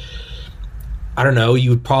like, I don't know, you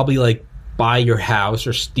would probably like buy your house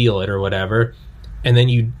or steal it or whatever, and then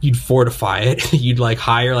you'd fortify it. You'd like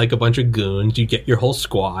hire like a bunch of goons, you'd get your whole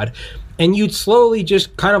squad, and you'd slowly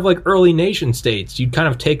just kind of like early nation states, you'd kind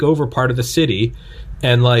of take over part of the city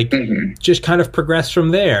and like just kind of progress from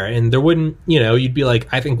there. And there wouldn't, you know, you'd be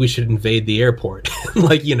like, I think we should invade the airport.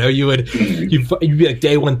 Like, you know, you'd be like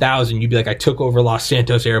day 1000, you'd be like, I took over Los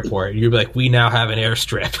Santos airport. You'd be like, we now have an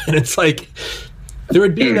airstrip. And it's like, there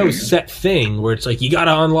would be no set thing where it's like, you got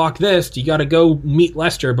to unlock this, you got to go meet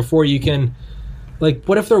Lester before you can, like,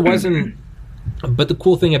 what if there wasn't? But the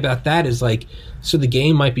cool thing about that is like, so the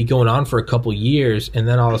game might be going on for a couple years, and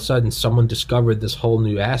then all of a sudden someone discovered this whole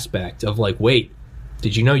new aspect of like, wait,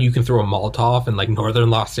 did you know you can throw a Molotov in like northern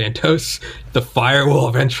Los Santos? The fire will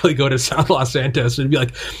eventually go to South Los Santos. It'd be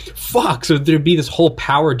like, fuck. So there'd be this whole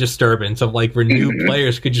power disturbance of like, where new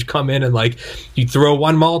players could just come in and like, you throw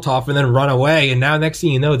one Molotov and then run away. And now next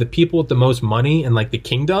thing you know, the people with the most money and like the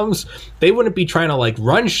kingdoms, they wouldn't be trying to like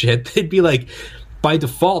run shit. They'd be like, by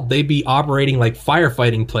default, they'd be operating like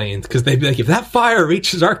firefighting planes, because they'd be like, if that fire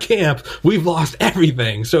reaches our camp, we've lost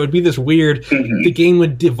everything. So it'd be this weird, the game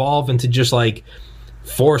would devolve into just like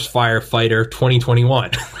Force Firefighter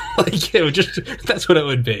 2021. Like, it would just, that's what it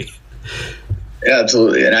would be. Yeah,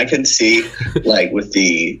 absolutely. And I can see like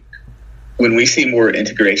when we see more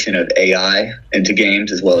integration of AI into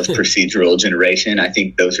games as well as procedural generation, I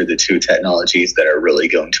think those are the two technologies that are really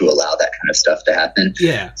going to allow that kind of stuff to happen.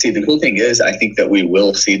 Yeah. See, the cool thing is, I think that we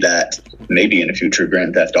will see that maybe in a future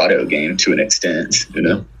Grand Theft Auto game to an extent, you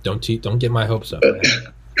know? Don't get my hopes up.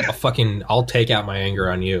 I'll take out my anger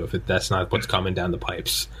on you if that's not what's coming down the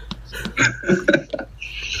pipes.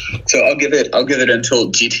 So I'll give it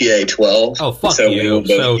until GTA 12. Oh, fuck so you. We will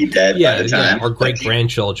both be dead by the time. Yeah, our great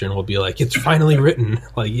grandchildren will be like, it's finally written.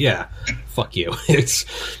 Like, yeah, fuck you.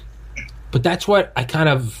 But that's what I kind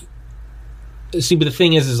of see. But the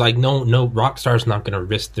thing is like, no, Rockstar's not going to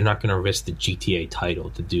risk. They're not going to risk the GTA title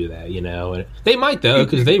to do that, you know. And they might though,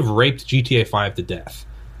 because they've raped GTA 5 to death.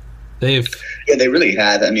 Yeah, they really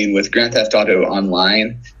have. I mean, with Grand Theft Auto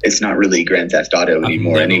Online, it's not really Grand Theft Auto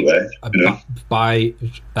anymore anyway.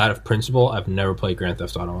 Out of principle, I've never played Grand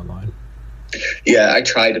Theft Auto Online. Yeah, I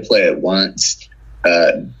tried to play it once.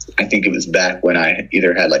 I think it was back when I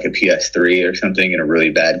either had like a PS3 or something and a really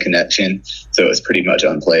bad connection, so it was pretty much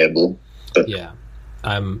unplayable. But yeah,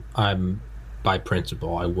 I'm by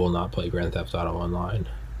principle, I will not play Grand Theft Auto Online.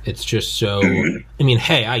 It's just so. I mean,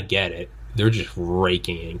 hey, I get it. They're just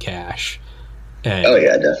raking in cash. And, oh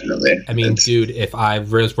yeah, definitely. I mean, dude, if I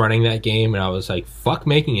was running that game and I was like, fuck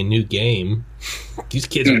making a new game, these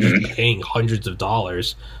kids are just paying hundreds of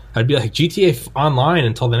dollars, I'd be like, GTA Online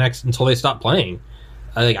until they stop playing.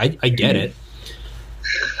 I get it.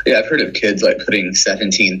 Yeah, I've heard of kids like putting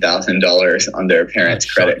 $17,000 on their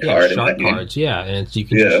parents' credit card. Shark cards, yeah, and you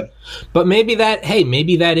can but maybe that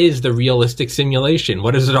is the realistic simulation.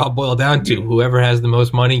 What does it all boil down to? Whoever has the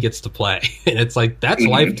most money gets to play, and it's like that's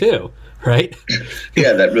life too. right?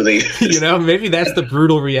 Yeah, that really is. Maybe that's the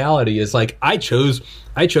brutal reality is like, I chose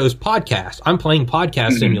podcast. I'm playing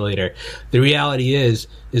Podcast Simulator. The reality is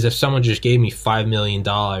if someone just gave me $5 million,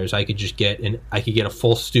 I could just get a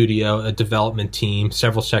full studio, a development team,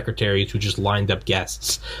 several secretaries who just lined up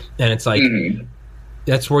guests. And it's like,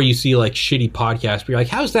 that's where you see like shitty podcasts. But you're like,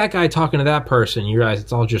 how's that guy talking to that person? You realize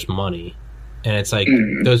it's all just money. And it's like,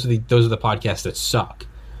 those are the podcasts that suck.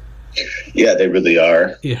 Yeah, they really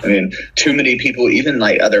are. Yeah. I mean, too many people, even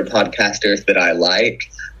like other podcasters that I like,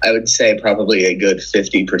 I would say probably a good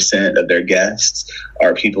 50% of their guests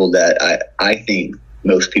are people that I think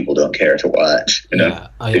most people don't care to watch.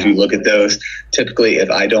 If you look at those, typically if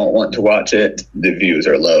I don't want to watch it, the views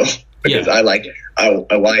are low because I like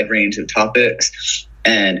a wide range of topics.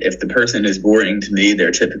 And if the person is boring to me,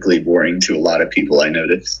 they're typically boring to a lot of people, I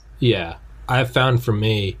notice. Yeah. I've found for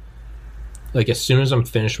me, like as soon as I'm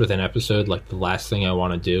finished with an episode, like the last thing I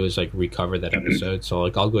want to do is like recover that episode. So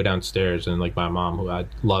like I'll go downstairs and like my mom, who I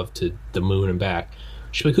love to the moon and back,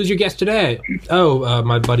 she'll be like, who's your guest today? Oh,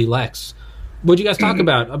 my buddy Lex. What'd you guys talk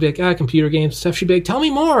about? I'll be like, computer games stuff. She'd be like, tell me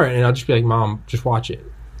more. And I'll just be like, Mom, just watch it.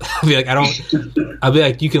 I'll be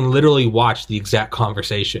like, you can literally watch the exact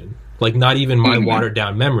conversation. Like not even my watered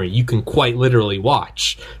down memory. You can quite literally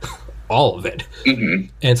watch all of it.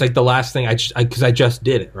 And it's like the last thing because I just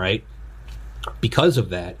did it, right? Because of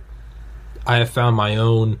that, I have found my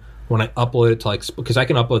own, when I upload it to like, because I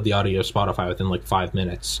can upload the audio to Spotify within like 5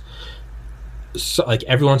 minutes. So like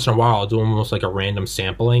every once in a while I'll do almost like a random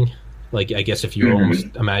sampling. Like I guess if you were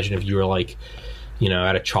almost, imagine if you were like,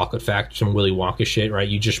 at a chocolate factory, some Willy Wonka shit, right?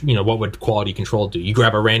 You just, what would quality control do? You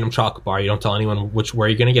grab a random chocolate bar, you don't tell anyone where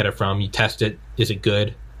you're going to get it from, you test it, is it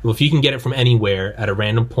good? Well, if you can get it from anywhere at a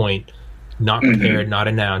random point, not prepared, not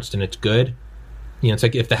announced, and it's good, it's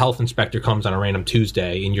like if the health inspector comes on a random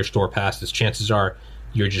Tuesday and your store passes, chances are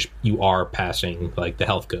you are passing like the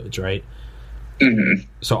health codes, right?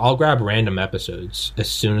 So I'll grab random episodes as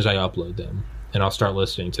soon as I upload them and I'll start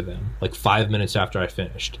listening to them like 5 minutes after I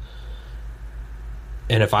finished.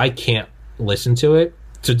 And if I can't listen to it,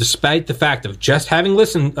 so despite the fact of just having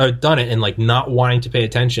listened or done it and like not wanting to pay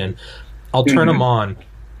attention, I'll turn them on.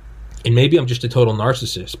 And maybe I'm just a total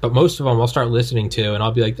narcissist, but most of them I'll start listening to and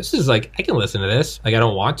I'll be like, this is like, I can listen to this. Like, I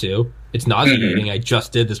don't want to. It's nauseating. I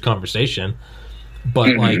just did this conversation.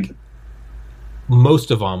 But like most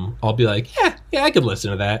of them, I'll be like, yeah, I could listen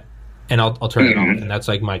to that. And I'll turn it off. And that's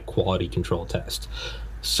like my quality control test.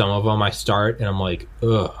 Some of them I start and I'm like,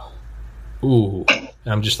 ugh, ooh. And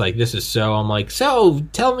I'm just like, I'm like, so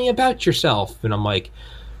tell me about yourself. And I'm like,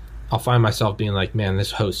 I'll find myself being like, man,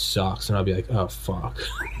 this host sucks. And I'll be like, oh, fuck.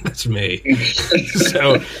 That's me.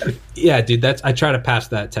 So, yeah, dude, I try to pass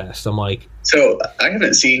that test. I'm like... So, I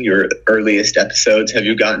haven't seen your earliest episodes. Have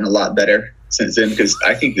you gotten a lot better since then? Because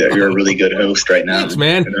I think that you're a really good host right now. Thanks,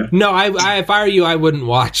 man. No, if I were you, I wouldn't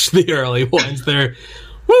watch the early ones. They're...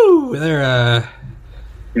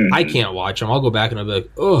 I can't watch them. I'll go back and I'll be like,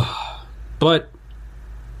 oh. But...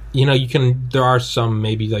 there are some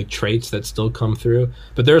maybe like traits that still come through,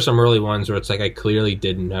 but there are some early ones where it's like I clearly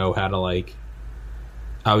didn't know how to like,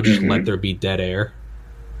 I would just let there be dead air.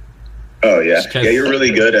 Oh yeah. Yeah, you're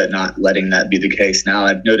really good at not letting that be the case now.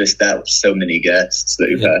 I've noticed that with so many guests that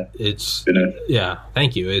you've had. Yeah,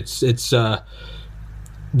 thank you. It's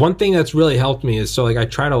one thing that's really helped me is, so like I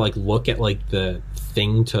try to like look at like the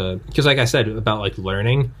thing to, because like I said about like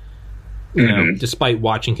learning, despite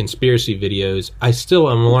watching conspiracy videos, I still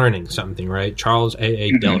am learning something, right? Charles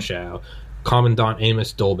A.A. Delshow, Commandant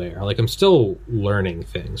Amos Dolbear. Like, I'm still learning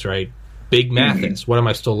things, right? Big Mathis. What am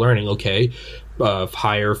I still learning? Okay,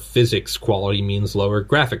 higher physics quality means lower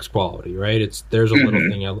graphics quality, right? There's a little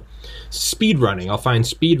thing. Speed running. I'll find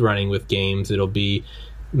speed running with games. It'll be,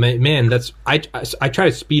 man, I try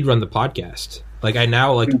to speed run the podcast. Like, I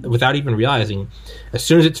now, like, without even realizing, as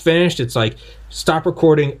soon as it's finished, it's like, stop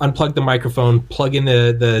recording, unplug the microphone, plug in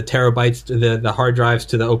the terabytes, the hard drives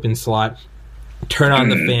to the open slot, turn on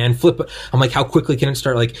the fan, flip it. I'm like, how quickly can it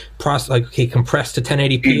start? Like, okay, compress to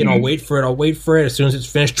 1080p, and I'll wait for it. As soon as it's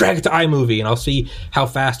finished, drag it to iMovie, and I'll see how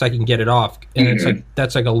fast I can get it off. And it's like,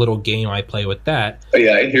 that's like a little game I play with that. Oh,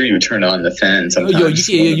 yeah, I hear you turn on the fan sometimes.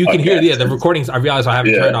 You can hear the recordings. I realize I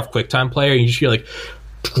haven't turned off QuickTime Player, and you just hear like,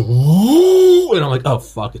 and I'm like, oh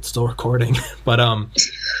fuck, it's still recording. But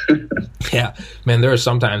yeah, man, there are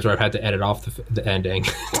some times where I've had to edit off the ending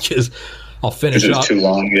because I'll finish up. It's too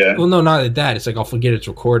long. Yeah. Well, no, not that. It's like I'll forget it's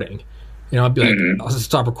recording. I'll be like, I'll just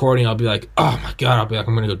stop recording. I'll be like, oh my god. I'll be like,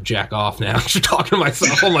 I'm gonna go jack off now. Just talking to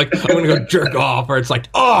myself. I'm like, I'm gonna go jerk off. Or it's like,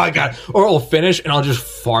 oh I got. Or I'll finish and I'll just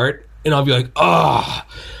fart and I'll be like, oh.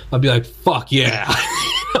 I'll be like, fuck yeah.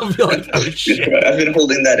 I'll be like, oh shit, I've been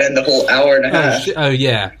holding that in the whole hour and a half. Oh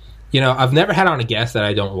yeah. I've never had on a guest that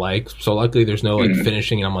I don't like, so luckily there's no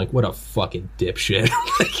finishing, and I'm like, what a fucking dipshit.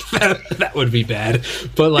 that would be bad.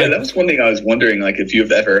 But that was one thing I was wondering, if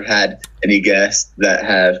you've ever had any guests that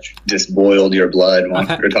have just boiled your blood while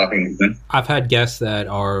you're talking to them. I've had guests that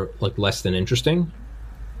are less than interesting.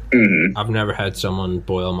 I've never had someone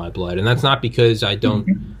boil my blood, and that's not because I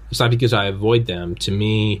don't. It's not because I avoid them. To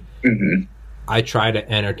me, I try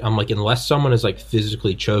to I'm like, unless someone is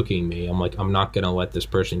physically choking me, I'm like, I'm not gonna let this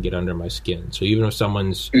person get under my skin. So even if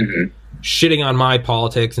someone's shitting on my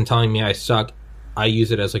politics and telling me I suck, I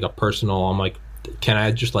use it as a personal. I'm like, can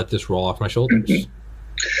I just let this roll off my shoulders?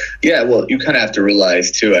 Yeah, well, you kind of have to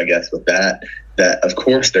realize too, I guess, with that of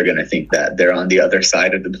course they're going to think that they're on the other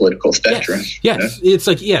side of the political spectrum. Yes.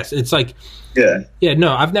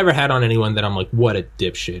 No, I've never had on anyone that I'm like, what a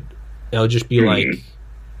dipshit. It'll just be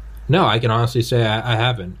no, I can honestly say I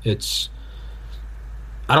haven't.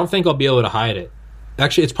 I don't think I'll be able to hide it.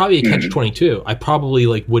 Actually, it's probably a catch-22. I probably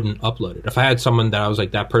wouldn't upload it. If I had someone that I was like,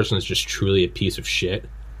 that person is just truly a piece of shit,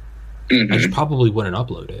 I just probably wouldn't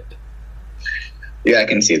upload it. Yeah, I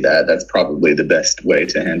can see that. That's probably the best way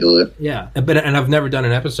to handle it. Yeah, and I've never done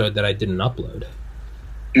an episode that I didn't upload.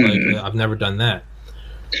 I've never done that.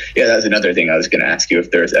 Yeah, that was another thing I was going to ask you,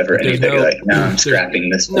 if there's ever anything now I'm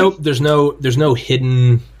scrapping this one. Nope, there's no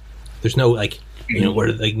hidden, there's no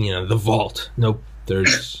where the vault. Nope,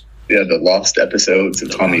 there's the lost episodes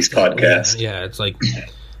of Tommy's podcast. Yeah, it's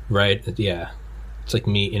right, yeah. It's like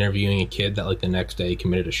me interviewing a kid that the next day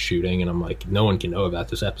committed a shooting, and I'm like, no one can know about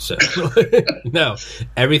this episode. No,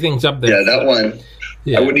 everything's up there. Yeah, that one.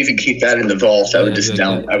 Yeah. I wouldn't even keep that in the vault. I would just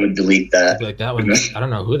I would delete that. Like that one. I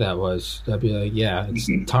don't know who that was. I'd be like, yeah, it's,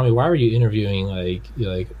 Tommy, why were you interviewing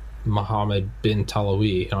like Mohammed bin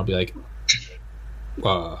Talawi? And I'll be like,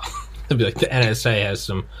 I'd be like, the NSA has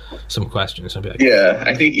some questions. I'd be like, yeah,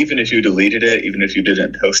 I think even if you deleted it, even if you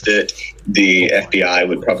didn't post it, the FBI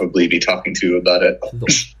would probably be talking to you about it.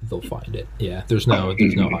 They'll find it. Yeah, there's no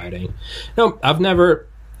hiding. No, I've never,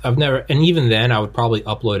 and even then, I would probably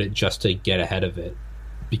upload it just to get ahead of it,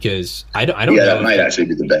 because I don't. Yeah, that might actually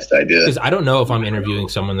be the best idea. Because I don't know if I'm interviewing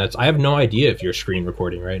someone I have no idea if you're screen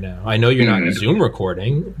recording right now. I know you're not Zoom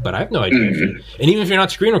recording, but I have no idea. And even if you're not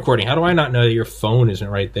screen recording, how do I not know that your phone isn't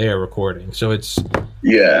right there recording? So it's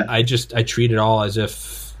I treat it all as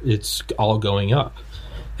if it's all going up,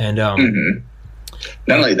 and not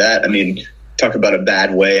only that, I mean, talk about a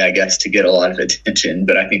bad way, I guess, to get a lot of attention,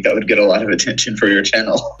 but I think that would get a lot of attention for your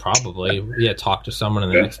channel. Probably. Yeah, talk to someone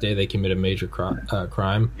and the next day they commit a major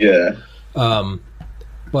crime. Yeah.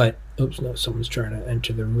 But, oops, no, someone's trying to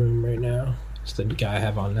enter the room right now. It's the guy I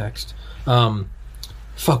have on next.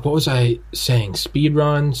 Fuck, what was I saying?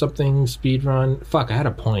 Speedrun, something, speedrun? Fuck, I had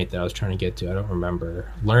a point that I was trying to get to. I don't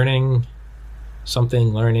remember. Learning,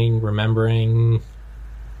 remembering.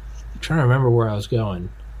 I'm trying to remember where I was going.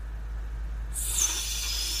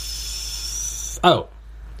 Oh,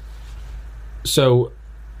 so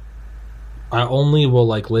I only will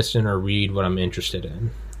listen or read what I'm interested in,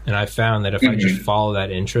 and I found that if I just follow that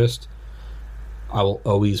interest, I will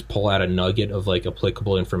always pull out a nugget of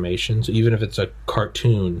applicable information. So even if it's a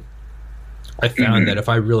cartoon, I found that if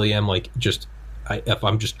I really am if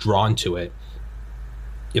I'm just drawn to it,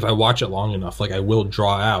 if I watch it long enough, I will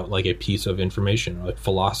draw out a piece of information, or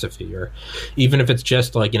philosophy, or even if it's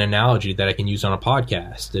just an analogy that I can use on a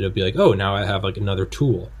podcast, it'll be oh, now I have another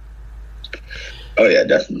tool. Oh yeah,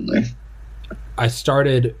 definitely. I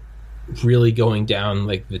started really going down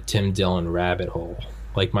the Tim Dillon rabbit hole.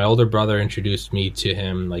 My older brother introduced me to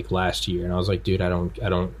him last year, and I was like, dude, I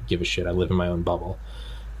don't give a shit. I live in my own bubble.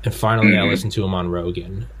 And finally I listened to him on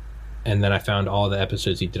Rogan. And then I found all the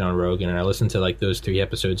episodes he did on Rogan, and I listened to those 3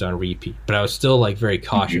 episodes on repeat. But I was still very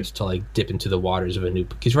cautious to dip into the waters of a new,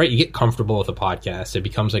 because you get comfortable with a podcast, it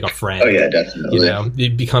becomes a friend. Oh yeah, definitely.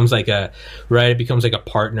 It becomes it becomes a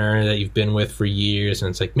partner that you've been with for years,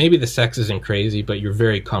 and it's maybe the sex isn't crazy, but you're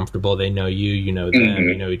very comfortable. They know you, you know them,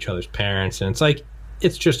 you know each other's parents, and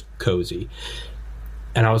it's just cozy.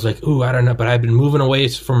 And I was ooh, I don't know, but I've been moving away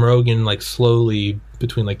from Rogan slowly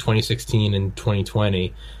between 2016 and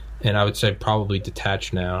 2020. And I would say probably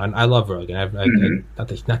detached now. And I love Rogan.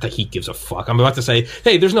 Not that he gives a fuck. I'm about to say,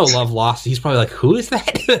 hey, there's no love lost. He's probably who is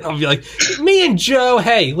that? I'll be me and Joe,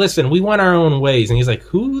 hey, listen, we went our own ways. And he's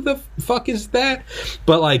who the fuck is that?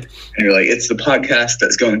 But and you're it's the podcast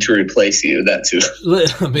that's going to replace you. That's who.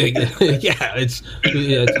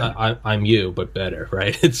 I'm you, but better,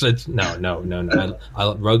 right? It's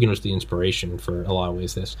no. Rogan was the inspiration for a lot of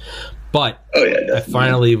ways. But oh yeah, definitely. I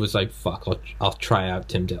finally was fuck, I'll try out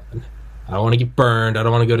Tim Dillon. I don't want to get burned. I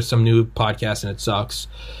don't want to go to some new podcast and it sucks.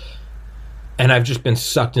 And I've just been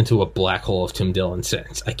sucked into a black hole of Tim Dillon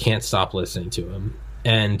since. I can't stop listening to him.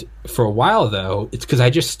 And for a while, though, it's because I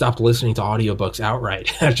just stopped listening to audiobooks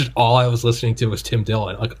outright. That's just all I was listening to was Tim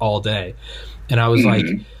Dillon, like, all day. And I was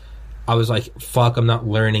like, fuck, I'm not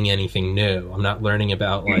learning anything new. I'm not learning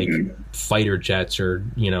about, like, fighter jets or,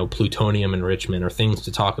 you know, plutonium enrichment or things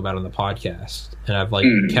to talk about on the podcast. And I've, like,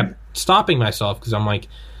 kept stopping myself because I'm like,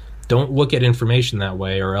 don't look at information that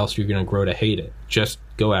way or else you're going to grow to hate it. Just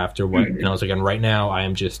go after what... And I was like, and right now I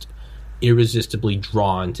am just irresistibly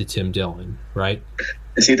drawn to Tim Dillon, right?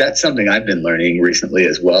 See, that's something I've been learning recently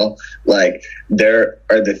as well. Like, there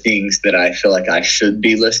are the things that I feel like I should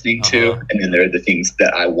be listening to, and then there are the things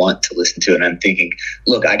that I want to listen to. And I'm thinking,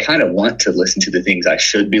 look, I kind of want to listen to the things I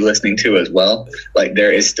should be listening to as well. Like,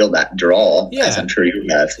 there is still that draw, as I'm sure you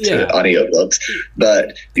have, to audiobooks.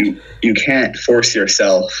 But you can't force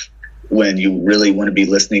yourself, when you really want to be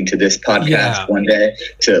listening to this podcast one day,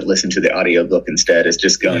 to listen to the audiobook instead. It's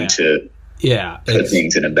just going to put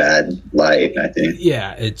things in a bad light, I think.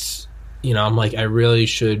 Yeah, it's, you know, I'm like, I really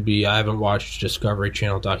should be, I haven't watched Discovery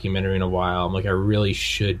Channel documentary in a while. I'm like, I really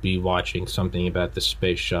should be watching something about the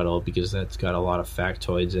space shuttle because that's got a lot of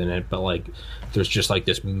factoids in it. But, like, there's just, like,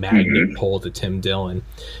 this magnet pull to Tim Dillon.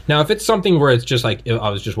 Now, if it's something where it's just, like, I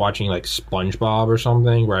was just watching, like, SpongeBob or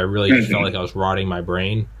something where I really just felt like I was rotting my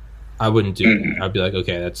brain, I wouldn't do that. I'd be like,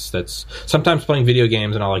 okay, that's sometimes playing video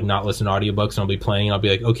games and I'll, like, not listen to audiobooks and I'll be playing and I'll be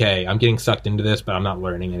like, okay, I'm getting sucked into this, but I'm not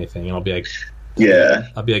learning anything. And I'll be like,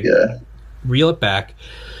 reel it back.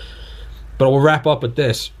 But we'll wrap up with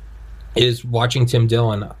this, is watching Tim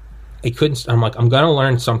Dillon. I'm like, I'm going to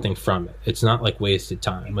learn something from it. It's not, like, wasted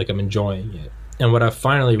time. Like, I'm enjoying it. And what I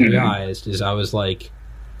finally realized is I was like,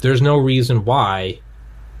 there's no reason why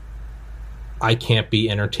I can't be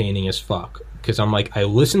entertaining as fuck. Because I'm like, I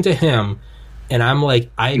listen to him, and I'm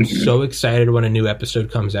like, I'm so excited when a new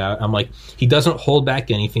episode comes out. I'm like, he doesn't hold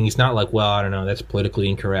back anything. He's not like, well, I don't know, that's politically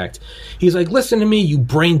incorrect. He's like, listen to me, you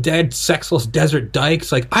brain-dead, sexless desert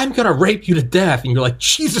dykes. Like, I'm going to rape you to death. And you're like,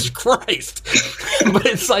 Jesus Christ. But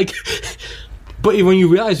it's like, but when you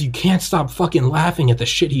realize you can't stop fucking laughing at the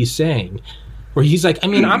shit he's saying, where he's like, I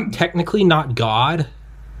mean, I'm technically not God,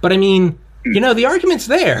 but I mean... You know, the argument's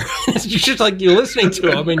there. It's just like you're listening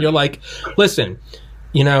to him and you're like, listen,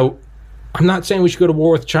 you know, I'm not saying we should go to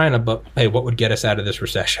war with China, but hey, what would get us out of this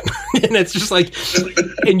recession? And it's just like,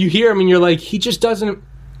 and you hear him and you're like, he just doesn't.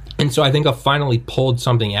 And so I think I finally pulled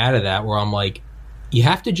something out of that where I'm like, you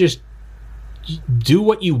have to just do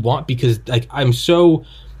what you want because, like, I'm so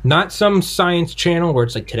not some science channel where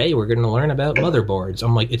it's like, today we're going to learn about motherboards.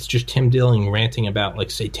 I'm like, it's just Tim Dillon ranting about, like,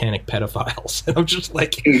 satanic pedophiles. And I'm just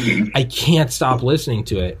like, I can't stop listening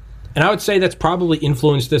to it. And I would say that's probably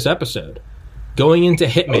influenced this episode. Going into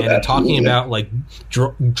Hitman and talking about, like,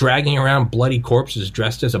 dragging around bloody corpses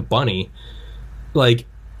dressed as a bunny. Like,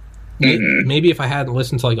 maybe if I hadn't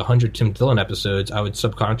listened to, like, 100 Tim Dillon episodes, I would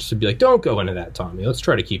subconsciously be like, don't go into that, Tommy. Let's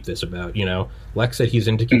try to keep this about, you know, Lex said he's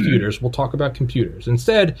into computers. We'll talk about computers.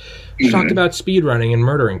 Instead, we talked about speedrunning and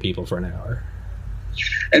murdering people for an hour.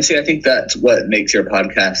 And see, I think that's what makes your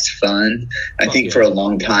podcast fun. I think for a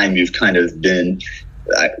long time, you've kind of been,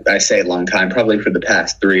 I say a long time, probably for the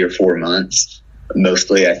past 3 or 4 months,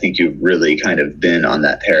 mostly, I think you've really kind of been on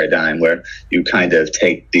that paradigm where you kind of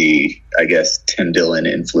take the, I guess, Tim Dillon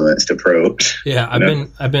influenced approach. Yeah,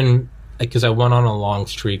 I've been, because I went on a long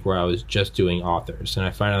streak where I was just doing authors, and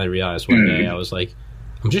I finally realized one day I was like,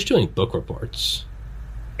 I'm just doing book reports.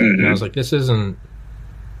 And I was like, this isn't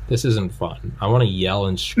fun. I want to yell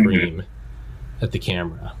and scream at the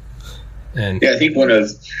camera. And yeah, I think one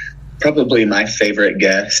of probably my favorite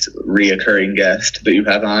reoccurring guest that you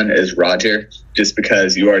have on is Roger, just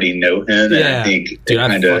because you already know him. And I think dude,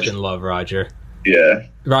 I fucking love Roger. Yeah.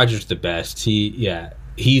 Roger's the best.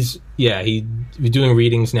 He's doing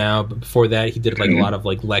readings now, but before that he did, like, a lot of,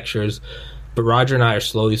 like, lectures. But Roger and I are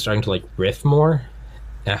slowly starting to, like, riff more,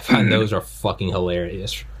 and I find those are fucking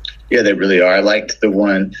hilarious. Yeah, they really are. I liked the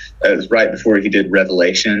one that was right before he did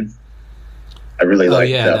Revelation. I really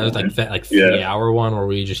liked that was one. like that 3-hour one where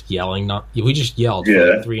we just yelled for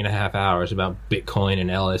like 3.5 hours about Bitcoin and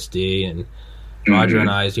LSD, and Roger and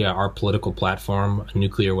I's our political platform, a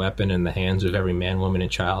nuclear weapon in the hands of every man, woman, and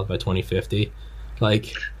child by 2050.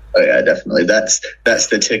 Like, oh yeah, definitely. That's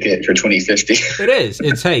the ticket for 2050. It is.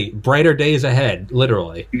 It's, hey, brighter days ahead,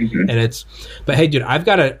 literally. And but hey, dude, I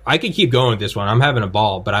could keep going with this one. I'm having a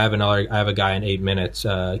ball, but I have a guy in 8 minutes,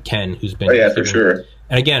 Ken, who's been. Oh yeah, for sure.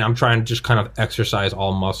 And again, I'm trying to just kind of exercise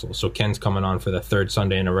all muscles. So Ken's coming on for the 3rd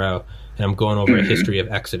Sunday in a row, and I'm going over a history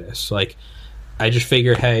of Exodus. Like, I just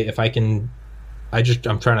figured, hey, if I can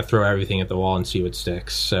I'm trying to throw everything at the wall and see what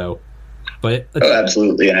sticks. So, but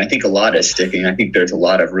absolutely. And I think a lot is sticking. I think there's a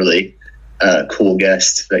lot of really cool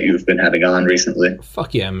guests that you've been having on recently.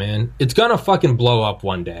 Fuck yeah, man. It's gonna fucking blow up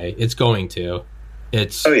one day. It's going to.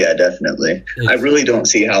 Oh yeah, definitely. I really don't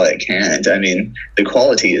see how it can't. I mean, the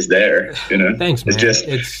quality is there, you know. Thanks, man.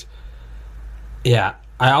 Yeah.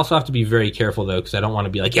 I also have to be very careful though, because I don't want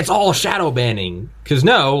to be like, it's all shadow banning. Because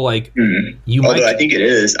Although I think it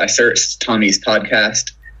is. I searched Tommy's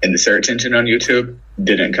podcast in the search engine on YouTube,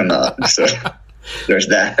 didn't come up. So there's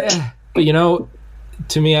that. Yeah. But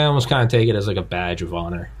to me, I almost kind of take it as like a badge of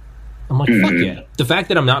honor. I'm like, fuck yeah. The fact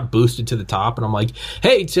that I'm not boosted to the top and I'm like,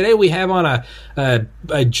 hey, today we have on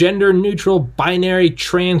a gender-neutral binary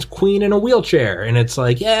trans queen in a wheelchair. And it's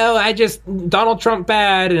like, Donald Trump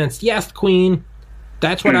bad, and it's yes, queen.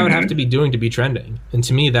 That's what I would have to be doing to be trending. And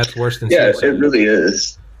to me, that's worse than suicide. It really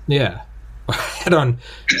is. Yeah. I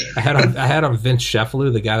had on Vince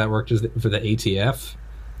Sheffield, the guy that worked for the ATF.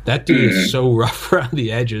 That dude is so rough around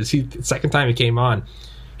the edges. The second time he came on,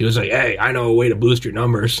 he was like, hey, I know a way to boost your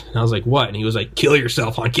numbers. And I was like, what? And he was like, kill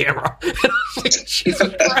yourself on camera. And I was like,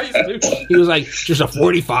 Jesus Christ, dude. He was like, just a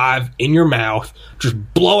 45 in your mouth. Just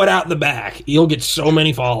blow it out the back. You'll get so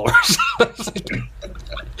many followers. I was like,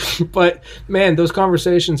 but, man, those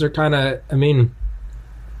conversations are kind of, I mean,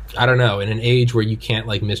 I don't know. In an age where you can't,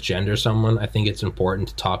 like, misgender someone, I think it's important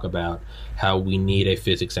to talk about how we need a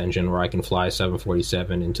physics engine where I can fly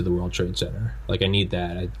 747 into the World Trade Center. Like, I need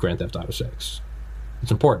that at Grand Theft Auto 6.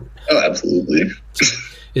 It's important. Oh, absolutely.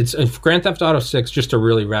 It's Grand Theft Auto 6, just to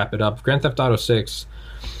really wrap it up. Grand Theft Auto 6,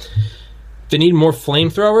 they need more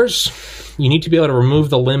flamethrowers. You need to be able to remove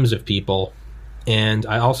the limbs of people. And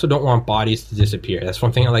I also don't want bodies to disappear. That's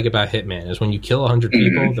one thing I like about Hitman, is when you kill 100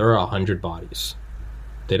 people, there are 100 bodies.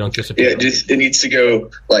 They don't disappear. Yeah, it needs to go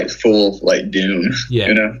like full like Doom. Yeah,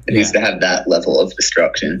 it needs to have that level of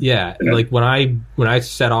destruction. Yeah, like when I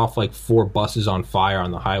set off like 4 buses on fire on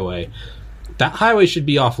the highway, that highway should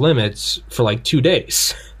be off limits for like 2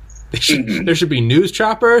 days. There should be news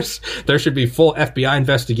choppers. There should be full FBI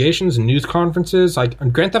investigations and news conferences. Like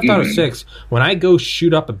on Grand Theft Auto 6, when I go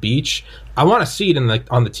shoot up a beach, I want to see it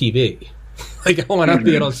on the TV. Like I want to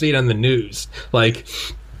be able to see it on the news. Like,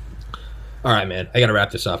 all right, man, I got to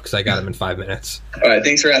wrap this up because I got him in 5 minutes. All right,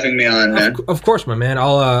 thanks for having me on, man. Of course, my man.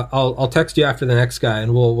 I'll text you after the next guy,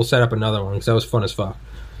 and we'll set up another one because that was fun as fuck.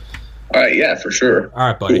 All right, yeah, for sure. All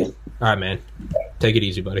right, buddy. Cool. All right, man. Take it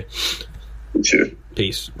easy, buddy. You too.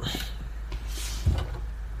 Peace.